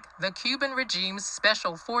black, the Cuban regime's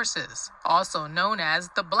special forces, also known as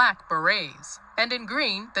the Black Berets. And in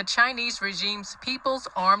green, the Chinese regime's People's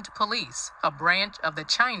Armed Police, a branch of the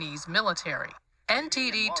Chinese military.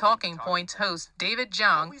 NTD Talking Points host David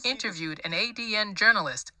Zhang interviewed an ADN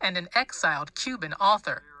journalist and an exiled Cuban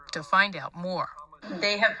author to find out more.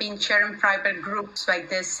 They have been sharing private groups like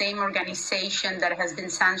the same organization that has been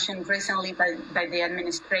sanctioned recently by the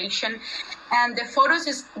administration. And the photos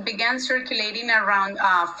just began circulating around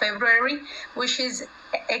February, which is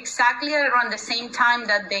exactly around the same time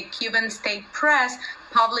that the Cuban state press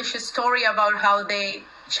published a story about how the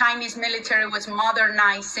Chinese military was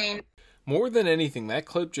modernizing. More than anything, that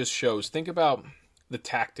clip just shows, think about the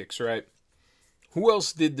tactics, right? Who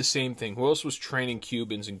else did the same thing? Who else was training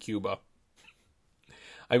Cubans in Cuba?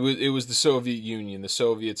 It was the Soviet Union. The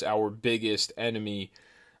Soviets, our biggest enemy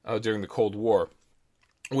during the Cold War,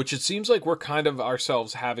 which it seems like we're kind of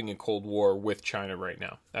ourselves having a Cold War with China right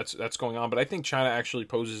now. That's going on, but I think China actually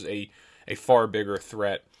poses a far bigger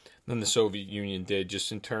threat than the Soviet Union did,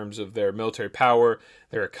 just in terms of their military power,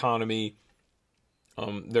 their economy,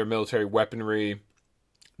 their military weaponry.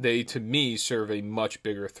 They, to me, serve a much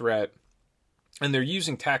bigger threat. And they're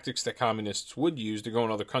using tactics that communists would use. They're going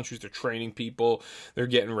to other countries. They're training people. They're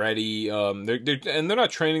getting ready. They're not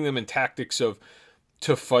training them in tactics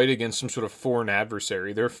to fight against some sort of foreign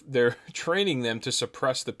adversary. They're training them to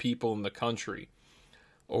suppress the people in the country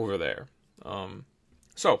over there.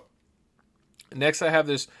 So next, I have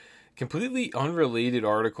this completely unrelated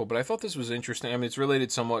article, but I thought this was interesting. I mean, it's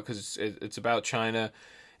related somewhat because it's about China.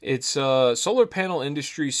 It's solar panel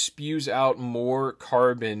industry spews out more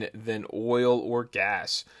carbon than oil or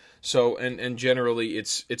gas. So, and generally,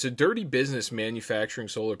 it's a dirty business manufacturing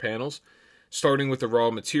solar panels, starting with the raw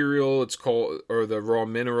material. The raw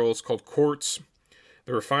mineral. It's called quartz.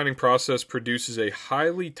 The refining process produces a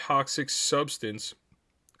highly toxic substance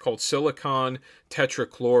called silicon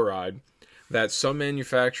tetrachloride that some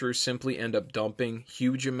manufacturers simply end up dumping.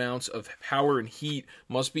 Huge amounts of power and heat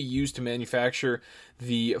must be used to manufacture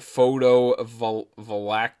the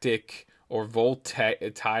photovoltaic or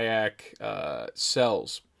voltaic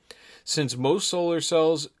cells. Since most solar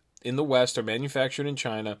cells in the West are manufactured in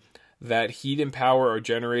China, that heat and power are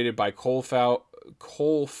generated by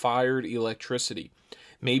coal-fired electricity.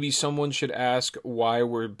 Maybe someone should ask why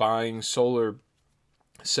we're buying solar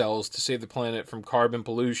cells to save the planet from carbon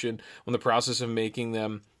pollution when the process of making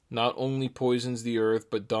them not only poisons the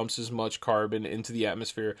earth but dumps as much carbon into the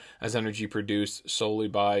atmosphere as energy produced solely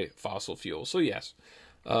by fossil fuels. So yes,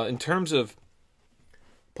 in terms of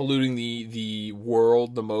polluting the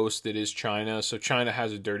world the most, it is China. So China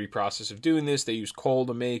has a dirty process of doing this. They use coal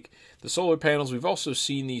to make the solar panels. We've also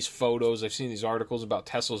seen these photos. I've seen these articles about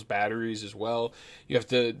Tesla's batteries as well. You have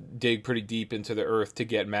to dig pretty deep into the earth to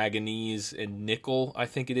get manganese and nickel, I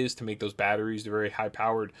think it is, to make those batteries. They're very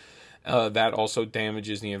high-powered. That also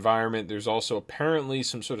damages the environment. There's also apparently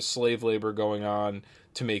some sort of slave labor going on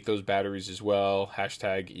to make those batteries as well.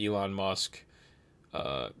 Hashtag Elon Musk.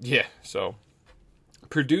 So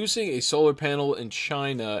producing a solar panel in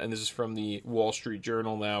China, and this is from the Wall Street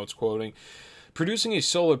Journal now, it's quoting, Producing a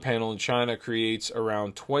solar panel in China creates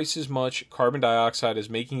around twice as much carbon dioxide as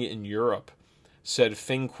making it in Europe, said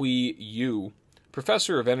Fenghui Yu,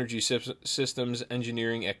 professor of energy systems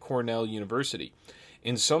engineering at Cornell University.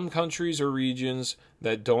 In some countries or regions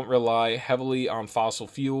that don't rely heavily on fossil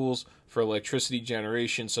fuels for electricity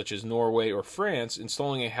generation, such as Norway or France,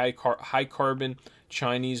 installing a high-carbon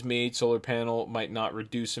Chinese-made solar panel might not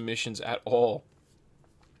reduce emissions at all,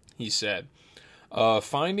 he said.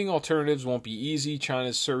 Finding alternatives won't be easy.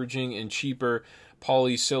 China's surging and cheaper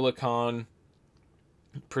polysilicon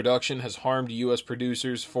production has harmed U.S.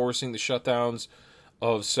 producers, forcing the shutdowns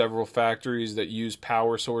of several factories that use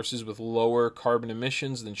power sources with lower carbon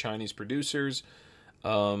emissions than Chinese producers.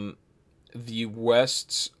 The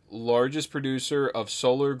West's largest producer of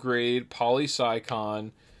solar-grade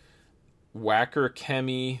polysilicon, Wacker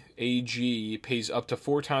Chemie AG, pays up to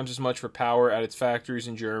 4 times as much for power at its factories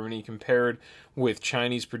in Germany compared with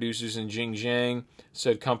Chinese producers in Xinjiang,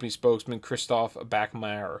 said company spokesman Christoph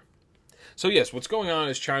Bachmeier. So yes, what's going on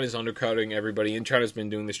is China's undercutting everybody, and China's been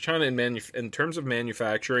doing this. China, in terms of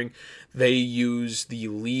manufacturing, they use the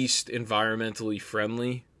least environmentally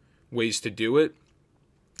friendly ways to do it.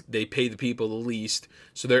 They pay the people the least,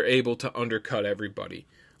 so they're able to undercut everybody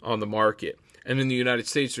on the market. And in the United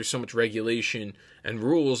States, there's so much regulation and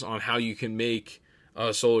rules on how you can make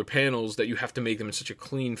solar panels that you have to make them in such a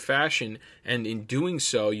clean fashion, and in doing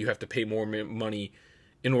so, you have to pay more money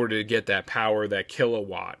in order to get that power, that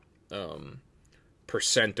kilowatt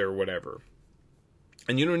percent or whatever.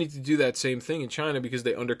 And you don't need to do that same thing in China because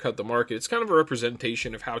they undercut the market. It's kind of a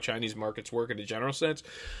representation of how Chinese markets work in a general sense,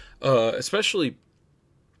 especially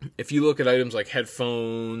if you look at items like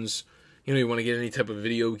headphones. You want to get any type of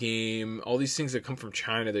video game, all these things that come from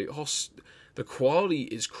China, the quality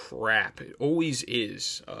is crap. It always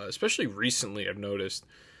is. Especially recently, I've noticed.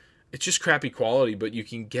 It's just crappy quality, but you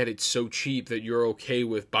can get it so cheap that you're okay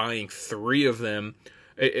with buying 3 of them.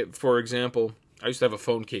 For example, I used to have a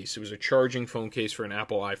phone case. It was a charging phone case for an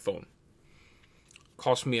Apple iPhone.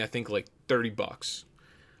 Cost me, I think, like $30.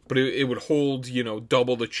 But it would hold,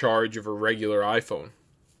 double the charge of a regular iPhone.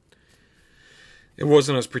 It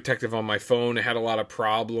wasn't as protective on my phone. It had a lot of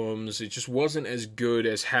problems. It just wasn't as good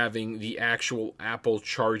as having the actual Apple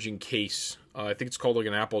charging case. I think it's called like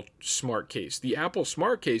an Apple Smart Case. The Apple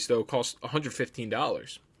Smart Case, though, costs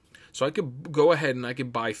 $115. So I could go ahead and I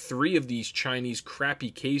could buy 3 of these Chinese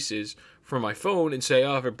crappy cases for my phone and say,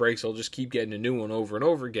 if it breaks, I'll just keep getting a new one over and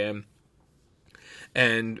over again.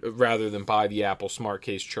 And rather than buy the Apple Smart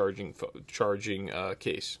Case charging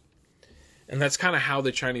case. And that's kind of how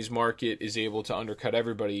the Chinese market is able to undercut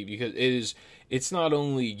everybody, because it's not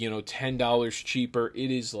only, $10 cheaper,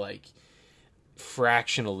 it is like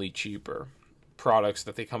fractionally cheaper products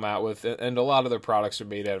that they come out with, and a lot of their products are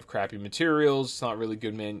made out of crappy materials. It's not really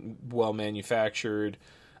good, well manufactured,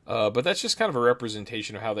 but that's just kind of a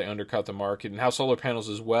representation of how they undercut the market, and how solar panels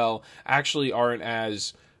as well actually aren't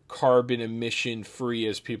as carbon emission free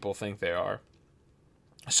as people think they are.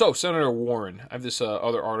 So, Senator Warren, I have this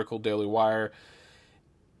other article, Daily Wire.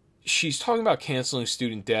 She's talking about canceling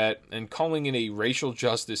student debt and calling it a racial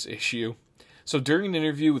justice issue. So, during an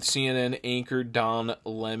interview with CNN anchor Don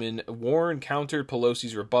Lemon, Warren countered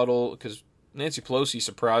Pelosi's rebuttal because Nancy Pelosi,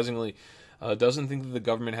 surprisingly, doesn't think that the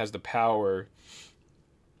government has the power,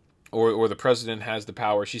 or the president has the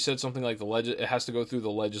power. She said something like it has to go through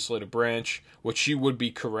the legislative branch, which she would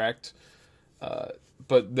be correct.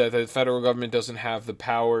 But that the federal government doesn't have the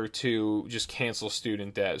power to just cancel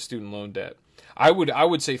student loan debt. I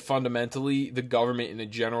would say fundamentally the government in a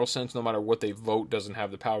general sense, no matter what they vote, doesn't have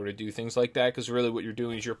the power to do things like that, because really what you're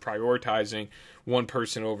doing is you're prioritizing one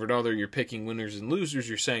person over another. You're picking winners and losers.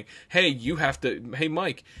 You're saying, hey,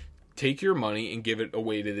 Mike, take your money and give it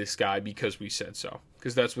away to this guy because we said so.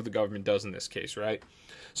 Because that's what the government does in this case, right?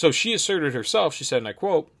 So she asserted herself, she said, and I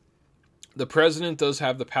quote, "The president does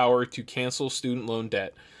have the power to cancel student loan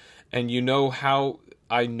debt. And you know how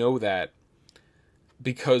I know that?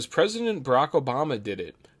 Because President Barack Obama did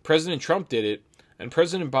it, President Trump did it, and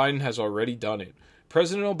President Biden has already done it.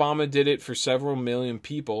 President Obama did it for several million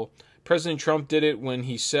people. President Trump did it when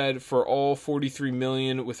he said, for all 43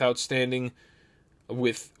 million with outstanding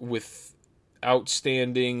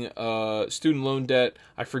student loan debt,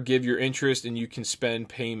 I forgive your interest and you can spend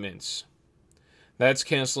payments. That's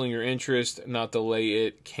canceling your interest, not delay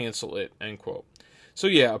it, cancel it," end quote. So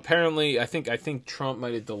yeah, apparently, I think Trump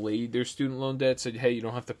might have delayed their student loan debt, said, hey, you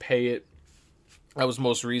don't have to pay it. That was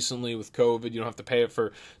most recently with COVID. You don't have to pay it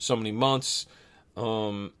for so many months,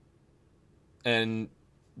 and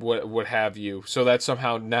what have you. So that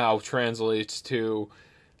somehow now translates to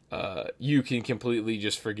you can completely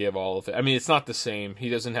just forgive all of it. I mean, it's not the same. He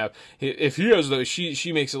doesn't have, if he does though,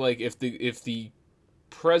 she makes it like if the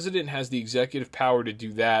president has the executive power to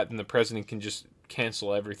do that, then the president can just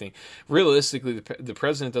cancel everything. Realistically, the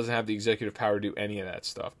president doesn't have the executive power to do any of that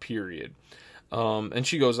stuff, period. And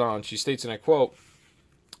she goes on, she states, and I quote,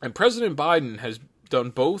 and President Biden has done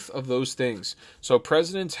both of those things. So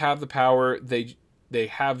presidents have the power, they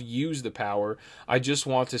have used the power. I just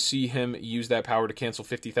want to see him use that power to cancel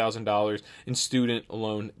 $50,000 in student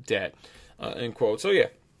loan debt. End quote. So yeah,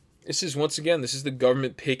 this is the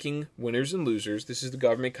government picking winners and losers. This is the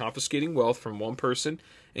government confiscating wealth from one person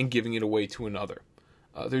and giving it away to another.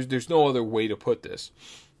 There's no other way to put this.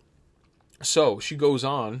 So she goes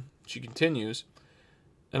on, she continues,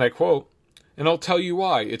 and I quote, and I'll tell you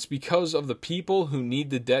why. It's because of the people who need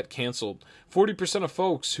the debt canceled. 40% of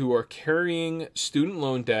folks who are carrying student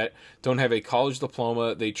loan debt don't have a college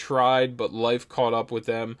diploma. They tried, but life caught up with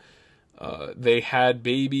them. They had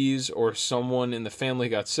babies or someone in the family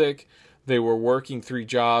got sick. They were working 3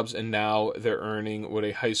 jobs, and now they're earning what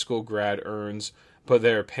a high school grad earns, but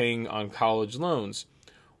they're paying on college loans.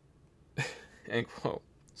 End quote.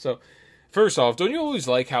 So, first off, don't you always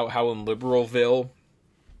like how in Liberalville,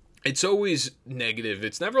 it's always negative.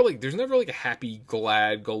 It's never like, there's never like a happy,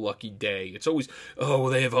 glad, go lucky day. It's always, oh,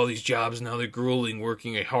 well, they have all these jobs now. They're grueling,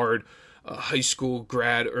 working a hard high school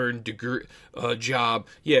grad earned degree job.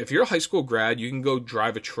 Yeah, if you're a high school grad, you can go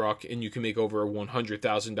drive a truck and you can make over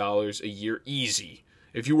 $100,000 a year easy.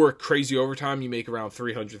 If you work crazy overtime, you make around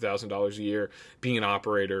 $300,000 a year being an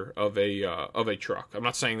operator of a truck. I'm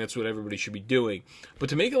not saying that's what everybody should be doing, but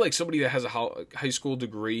to make it like somebody that has a high school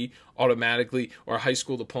degree automatically, or a high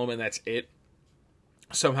school diploma and that's it,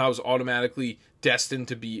 somehow is automatically destined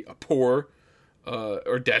to be a poor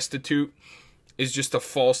or destitute, is just a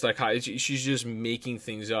false dichotomy. She's just making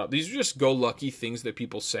things up. These are just go-lucky things that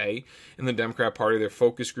people say in the Democrat Party. They're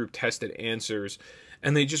focus group tested answers,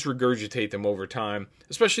 and they just regurgitate them over time.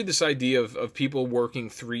 Especially this idea of people working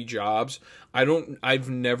 3 jobs. I've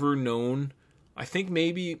never known of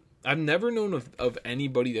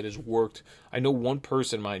anybody that has worked. I know one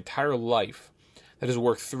person my entire life that has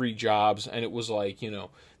worked 3 jobs, and it was like,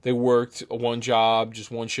 they worked 1 job, just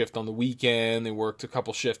 1 shift on the weekend. They worked a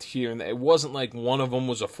couple shifts here, and it wasn't like one of them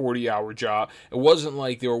was a 40-hour job. It wasn't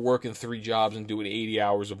like they were working 3 jobs and doing 80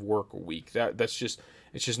 hours of work a week. It's just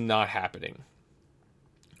not happening.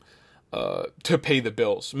 To pay the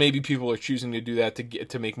bills. Maybe people are choosing to do that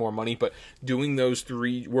to make more money, but working those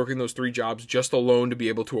 3 jobs just alone to be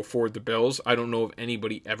able to afford the bills, I don't know of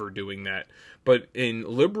anybody ever doing that. But in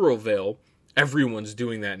Liberalville, everyone's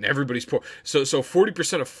doing that, and everybody's poor. So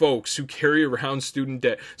 40% of folks who carry around student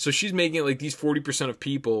debt. So she's making it like these 40% of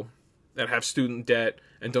people that have student debt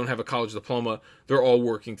and don't have a college diploma, they're all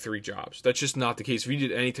working 3 jobs. That's just not the case. If you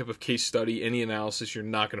did any type of case study, any analysis, you're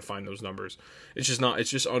not going to find those numbers. It's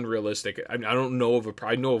just unrealistic. I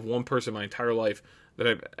know of one person my entire life that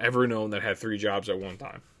I've ever known that had 3 jobs at one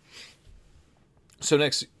time. So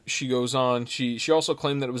next, she goes on, she also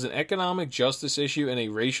claimed that it was an economic justice issue and a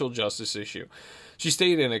racial justice issue. She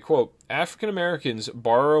stated, and I quote, African Americans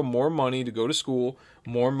borrow more money to go to school,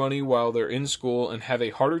 more money while they're in school, and have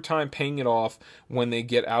a harder time paying it off when they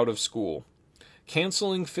get out of school.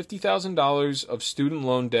 Canceling $50,000 of student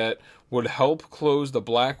loan debt would help close the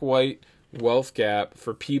black-white wealth gap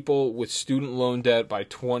for people with student loan debt by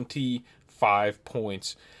 25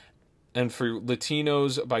 points. And for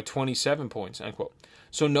Latinos by 27 points, unquote.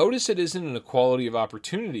 So notice it isn't an equality of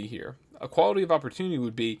opportunity here. Equality of opportunity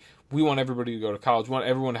would be, we want everybody to go to college. We want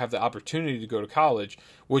everyone to have the opportunity to go to college,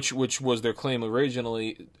 which was their claim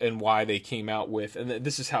originally and why they came out with. And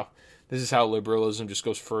this is how liberalism just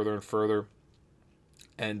goes further and further.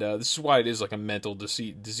 And this is why it is like a mental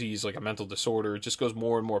disease, like a mental disorder. It just goes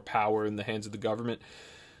more and more power in the hands of the government.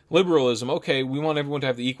 Liberalism, okay, we want everyone to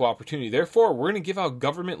have the equal opportunity. Therefore, we're going to give out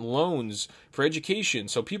government loans for education.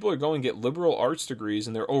 So people are going to get liberal arts degrees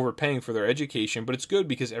and they're overpaying for their education, but it's good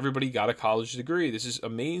because everybody got a college degree. This is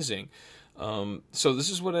amazing. So this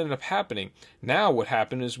is what ended up happening. Now what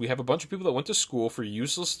happened is we have a bunch of people that went to school for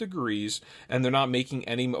useless degrees and they're not making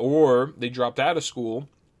any, or they dropped out of school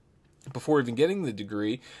before even getting the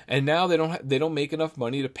degree, and now they don't make enough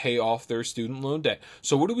money to pay off their student loan debt.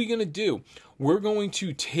 So what are we going to do? We're going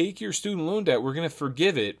to take your student loan debt, we're going to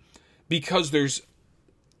forgive it, because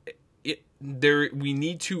we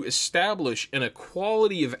need to establish an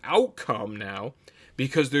equality of outcome now,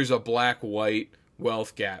 because there's a black-white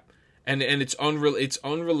wealth gap. And it's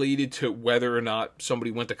unrelated to whether or not somebody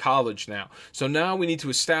went to college now. So now we need to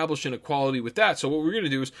establish an equality with that. So what we're going to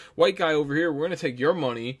do is, white guy over here, we're going to take your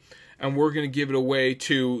money and we're going to give it away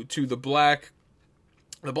to the black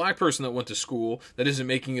the black person that went to school that isn't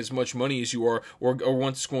making as much money as you are, or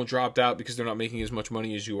went to school and dropped out because they're not making as much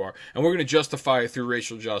money as you are. And we're going to justify it through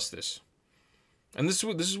racial justice. And this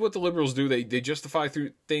is what the liberals do. They justify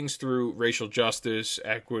things through racial justice,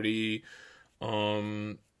 equity,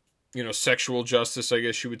 sexual justice, I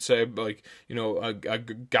guess you would say. Like, a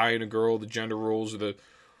guy and a girl, the gender roles,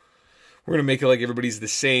 we're going to make it like everybody's the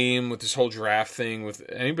same with this whole draft thing. With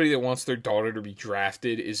anybody that wants their daughter to be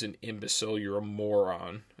drafted is an imbecile. You're a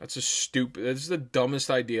moron. That's the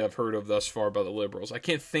dumbest idea I've heard of thus far by the liberals. I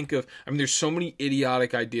can't think of, there's so many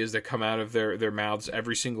idiotic ideas that come out of their mouths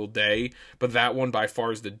every single day, but that one by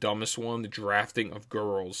far is the dumbest one, the drafting of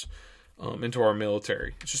girls into our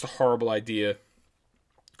military. It's just a horrible idea.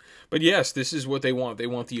 But yes, this is what they want. They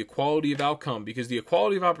want the equality of outcome, because the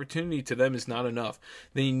equality of opportunity to them is not enough.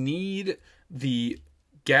 They need the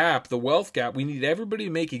gap, the wealth gap. We need everybody to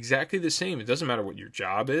make exactly the same. It doesn't matter what your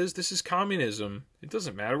job is. This is communism. It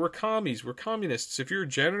doesn't matter. We're commies. We're communists. If you're a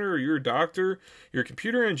janitor, or you're a doctor, you're a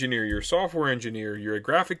computer engineer, you're a software engineer, you're a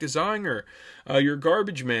graphic designer, you're a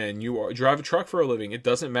garbage man, you drive a truck for a living. It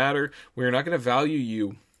doesn't matter. We're not going to value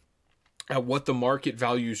you at what the market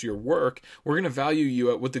values your work. We're going to value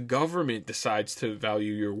you at what the government decides to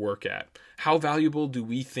value your work at. How valuable do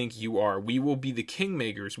we think you are? We will be the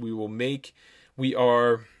kingmakers. We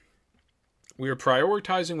are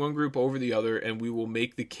prioritizing one group over the other, and we will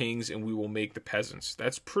make the kings and we will make the peasants.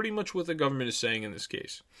 That's pretty much what the government is saying in this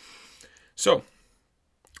case. So,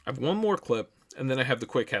 I have one more clip, and then I have the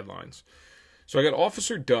quick headlines. So I got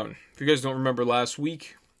Officer Dunn. If you guys don't remember last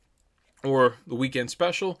week, or the weekend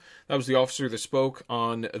special, that was the officer that spoke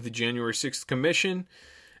on the January 6th commission,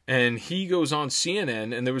 and he goes on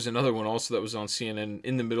CNN, and there was another one also that was on CNN.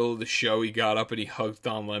 In the middle of the show, he got up and he hugged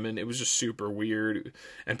Don Lemon. It was just super weird,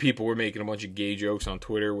 and people were making a bunch of gay jokes on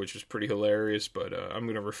Twitter, which was pretty hilarious, but I'm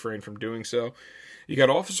going to refrain from doing so. You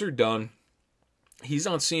got Officer Dunn. He's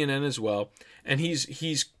on CNN as well, and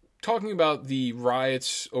he's talking about the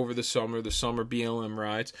riots over the summer BLM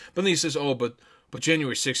riots, but then he says, but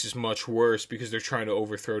January 6th is much worse because they're trying to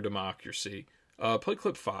overthrow democracy. Play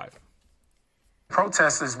clip 5.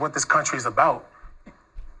 Protest is what this country is about.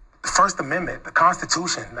 The First Amendment, the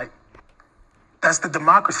Constitution, that's the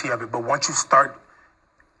democracy of it. But once you start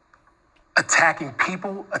attacking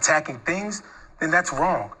people, attacking things, then that's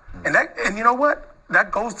wrong. And you know what?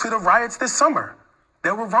 That goes to the riots this summer.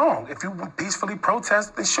 They were wrong. If you peacefully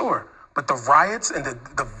protest, then sure. But the riots and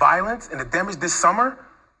the violence and the damage this summer,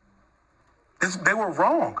 they were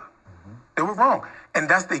wrong. They were wrong. And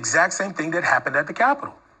that's the exact same thing that happened at the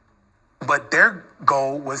Capitol. But their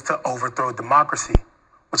goal was to overthrow democracy,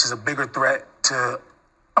 which is a bigger threat to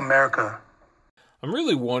America. I'm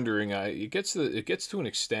really wondering, it gets to an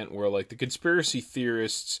extent where the conspiracy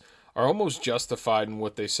theorists are almost justified in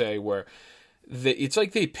what they say, where it's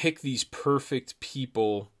like they pick these perfect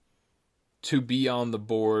people to be on the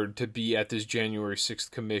board, to be at this January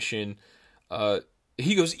 6th commission.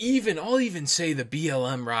 He goes, I'll even say the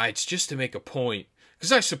BLM riots just to make a point,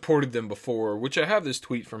 because I supported them before, which I have this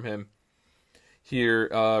tweet from him here,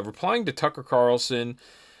 replying to Tucker Carlson.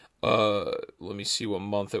 Let me see what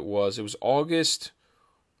month it was. It was August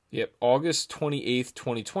 28th,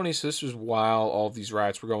 2020, so this was while all of these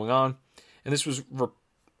riots were going on, and this was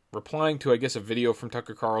replying to, I guess, a video from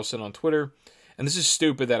Tucker Carlson on Twitter. And this is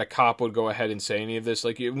stupid that a cop would go ahead and say any of this.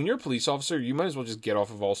 When you're a police officer, you might as well just get off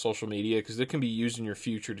of all social media, because it can be used in your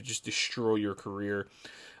future to just destroy your career.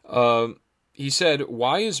 He said,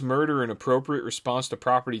 "Why is murder an appropriate response to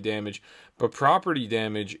property damage, but property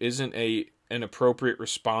damage isn't an appropriate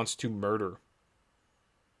response to murder?"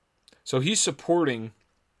 So he's supporting,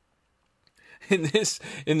 in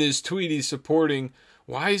this tweet, he's supporting,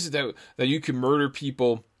 why is it that you can murder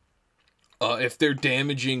people if they're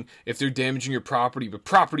damaging your property, but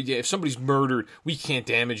if somebody's murdered, we can't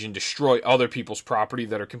damage and destroy other people's property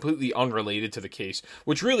that are completely unrelated to the case.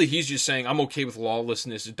 Which really, he's just saying, I'm okay with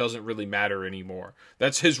lawlessness. It doesn't really matter anymore.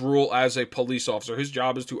 That's his rule as a police officer. His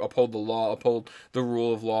job is to uphold the law, uphold the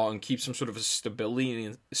rule of law, and keep some sort of a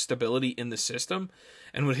stability in the system.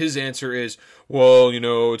 And when his answer is, well,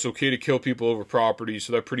 it's okay to kill people over property,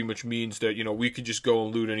 so that pretty much means that, we could just go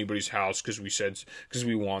and loot anybody's house because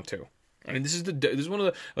we want to. I mean, this is one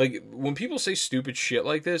of the, when people say stupid shit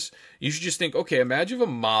like this, you should just think, okay, imagine if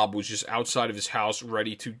a mob was just outside of his house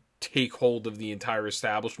ready to take hold of the entire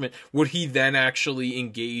establishment. Would he then actually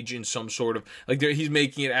engage in some sort of, he's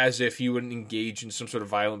making it as if he wouldn't engage in some sort of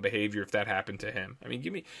violent behavior if that happened to him. I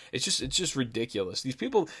mean, it's just ridiculous. These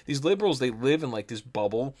people, these liberals, they live in this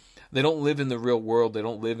bubble. They don't live in the real world. They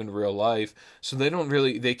don't live in real life. So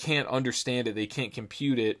they can't understand it. They can't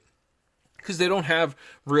compute it. because they don't have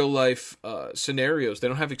real life scenarios. They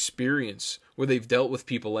don't have experience where they've dealt with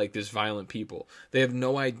people like this, violent people. They have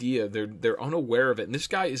no idea. They're unaware of it. And this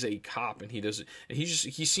guy is a cop, and he doesn't. And he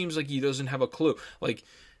seems like he doesn't have a clue. Like,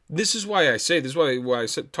 this is why I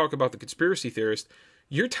talk about the conspiracy theorist.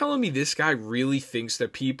 You're telling me this guy really thinks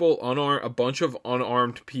that a bunch of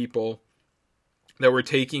unarmed people that were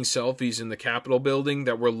taking selfies in the Capitol building,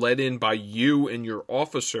 that were led in by you and your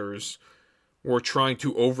officers, were trying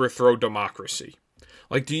to overthrow democracy?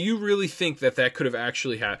 Like, do you really think that could have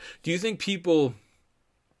actually happened? Do you think people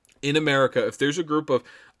in America, if there's a group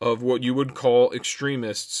of what you would call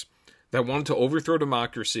extremists that wanted to overthrow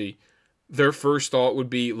democracy, their first thought would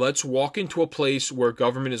be, let's walk into a place where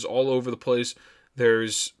government is all over the place,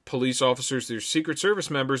 there's police officers, there's Secret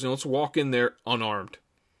Service members, and let's walk in there unarmed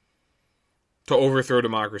to overthrow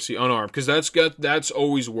democracy, unarmed, because that's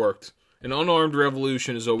always worked. An unarmed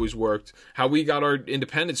revolution has always worked. How we got our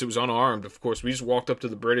independence, it was unarmed, of course. We just walked up to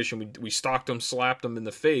the British and we stocked them, slapped them in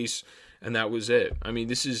the face, and that was it. I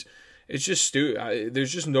mean, it's just stupid.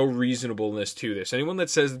 There's just no reasonableness to this. Anyone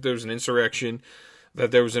that says that there was an insurrection,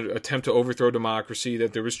 that there was an attempt to overthrow democracy,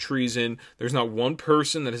 that there was treason, there's not one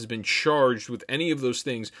person that has been charged with any of those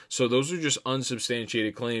things. So those are just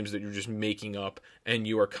unsubstantiated claims that you're just making up, and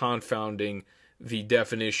you are confounding the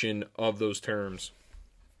definition of those terms.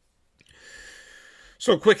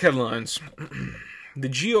 So, quick headlines. The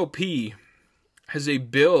GOP has a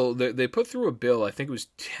bill, they put through a bill, I think it was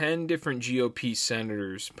 10 different GOP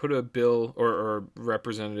senators put a bill, or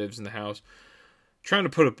representatives in the House, trying to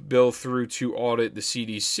put a bill through to audit the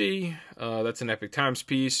CDC. That's an Epoch Times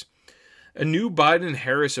piece. A new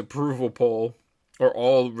Biden-Harris approval poll, or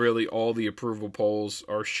all the approval polls,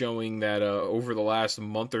 are showing that over the last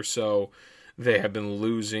month or so, they have been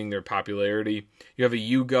losing their popularity. You have a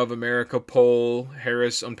YouGov America poll.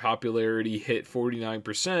 Harris' unpopularity hit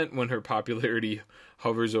 49% when her popularity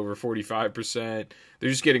hovers over 45%. They're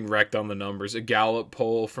just getting wrecked on the numbers. A Gallup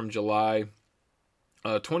poll from July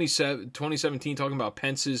 2017 talking about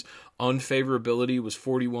Pence's unfavorability was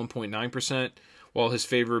 41.9%, while his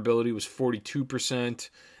favorability was 42%.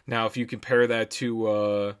 Now, if you compare that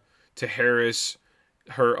to Harris,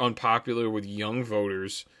 her unpopular with young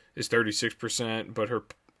voters is 36%, but her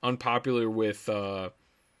unpopular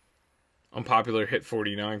hit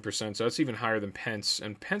 49%, so that's even higher than Pence.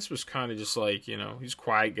 And Pence was kind of just like, he's a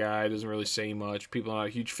quiet guy, doesn't really say much. People are not a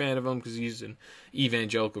huge fan of him because he's an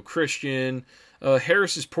evangelical Christian.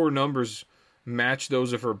 Harris's poor numbers match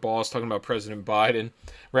those of her boss, talking about President Biden.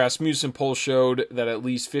 Rasmussen poll showed that at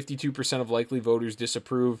least 52% of likely voters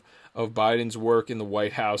disapprove of Biden's work in the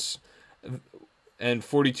White House, and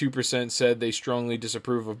 42% said they strongly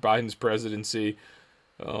disapprove of Biden's presidency.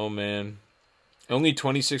 Oh, man. Only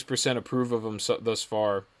 26% approve of him thus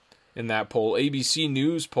far in that poll. ABC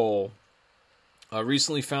News poll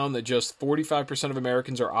recently found that just 45% of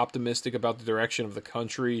Americans are optimistic about the direction of the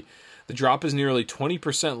country. The drop is nearly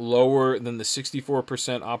 20% lower than the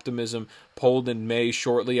 64% optimism polled in May,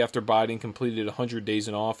 shortly after Biden completed 100 days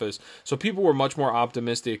in office. So people were much more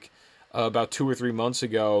optimistic about 2 or 3 months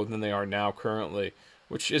ago than they are now currently,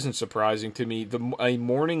 which isn't surprising to me. A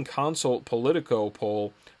Morning Consult Politico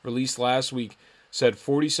poll released last week said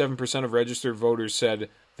 47% of registered voters said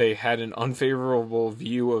they had an unfavorable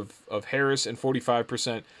view of Harris, and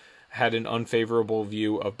 45% had an unfavorable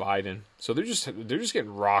view of Biden. So they're just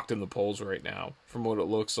getting rocked in the polls right now, from what it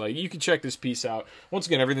looks like. You can check this piece out. Once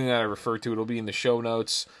again, everything that I refer to, it'll be in the show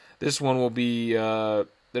notes. This one will be the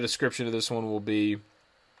description of this one will be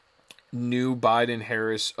new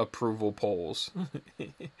Biden-Harris approval polls.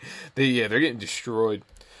 They're getting destroyed.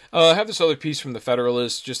 I have this other piece from the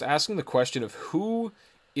Federalist just asking the question of who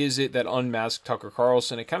is it that unmasked Tucker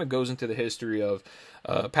Carlson. It kind of goes into the history of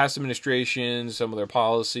past administrations, some of their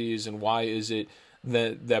policies, and why is it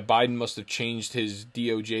that Biden must have changed his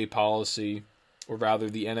DOJ policy, or rather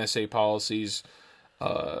the NSA policies,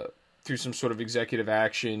 through some sort of executive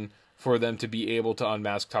action for them to be able to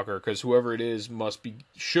unmask Tucker, because whoever it is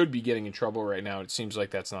should be getting in trouble right now. It seems like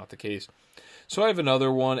that's not the case. So I have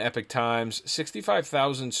another one, Epoch Times.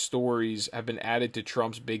 65,000 stories have been added to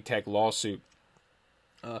Trump's big tech lawsuit.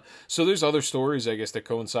 So there's other stories, I guess, that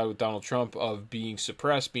coincide with Donald Trump of being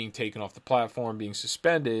suppressed, being taken off the platform, being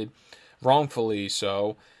suspended, wrongfully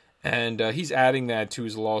so. And he's adding that to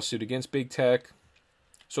his lawsuit against big tech.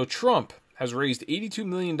 So Trump has raised $82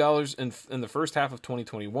 million in the first half of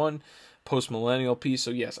 2021, post-millennial piece.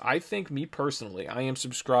 So yes, I think, me personally, I am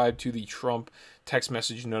subscribed to the Trump text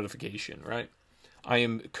message notification, right? I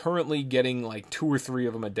am currently getting like 2 or 3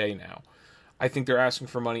 of them a day now. I think they're asking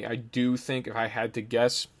for money. I do think, if I had to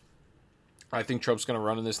guess, I think Trump's going to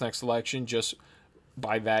run in this next election, just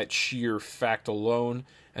by that sheer fact alone,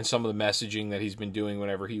 and some of the messaging that he's been doing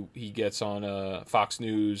whenever he gets on Fox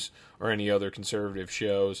News or any other conservative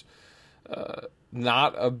shows.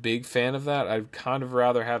 Not a big fan of that. I'd kind of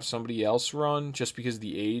rather have somebody else run, just because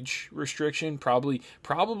the age restriction, probably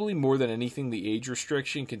more than anything, the age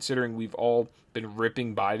restriction, considering we've all been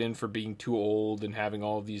ripping Biden for being too old and having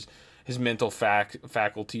all of these, his mental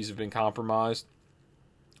faculties have been compromised.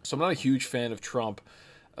 So I'm not a huge fan of Trump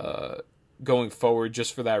going forward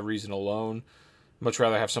just for that reason alone. Much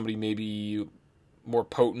rather have somebody maybe more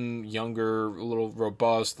potent, younger, a little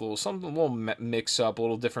robust, a little mix up, a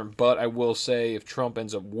little different. But I will say, if Trump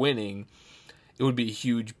ends up winning, it would be a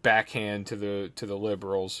huge backhand to the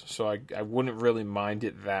liberals. So I wouldn't really mind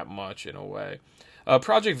it that much in a way.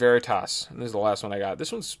 Project Veritas, and this is the last one I got.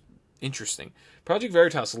 This one's interesting. Project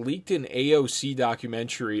Veritas leaked an AOC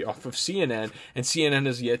documentary off of CNN, and CNN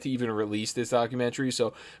has yet to even release this documentary.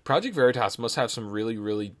 So Project Veritas must have some really,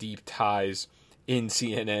 really deep ties in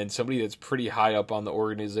CNN, somebody that's pretty high up on the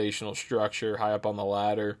organizational structure, high up on the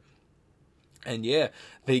ladder. And yeah,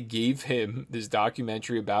 they gave him this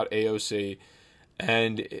documentary about AOC,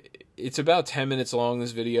 and it's about 10 minutes long,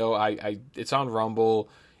 this video. It's on Rumble.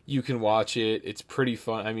 You can watch it. It's pretty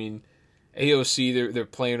fun. I mean, AOC, they're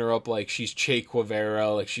playing her up like she's Che Guevara,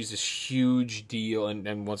 like she's this huge deal.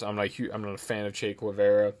 And once I'm not a fan of Che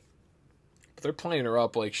Guevara, but they're playing her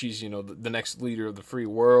up like she's, the next leader of the free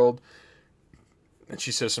world. And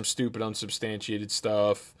she says some stupid, unsubstantiated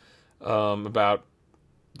stuff about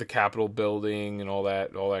the Capitol building and all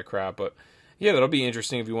that crap. But yeah, that'll be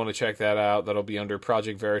interesting if you want to check that out. That'll be under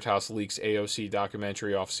Project Veritas leaks AOC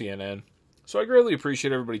documentary off CNN. So I greatly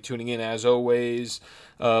appreciate everybody tuning in, as always.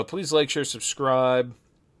 Please like, share, subscribe.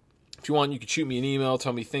 If you want, you can shoot me an email,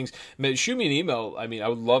 tell me things. Shoot me an email. I mean, I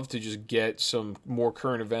would love to just get some more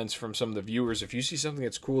current events from some of the viewers. If you see something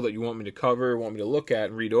that's cool that you want me to cover, want me to look at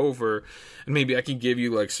and read over, and maybe I can give you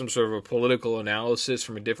like some sort of a political analysis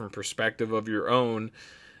from a different perspective of your own,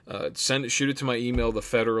 shoot it to my email,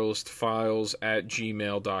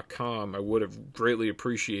 thefederalistfiles@gmail.com. I would have greatly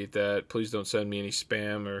appreciate that. Please don't send me any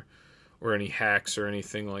spam or any hacks or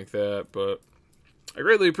anything like that, but I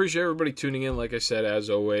greatly appreciate everybody tuning in, like I said, as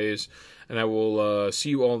always, and I will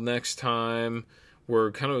see you all next time.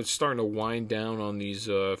 We're kind of starting to wind down on these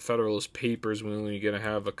Federalist Papers. We're only going to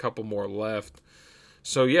have a couple more left.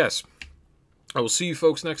 So, yes, I will see you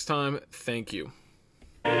folks next time. Thank you.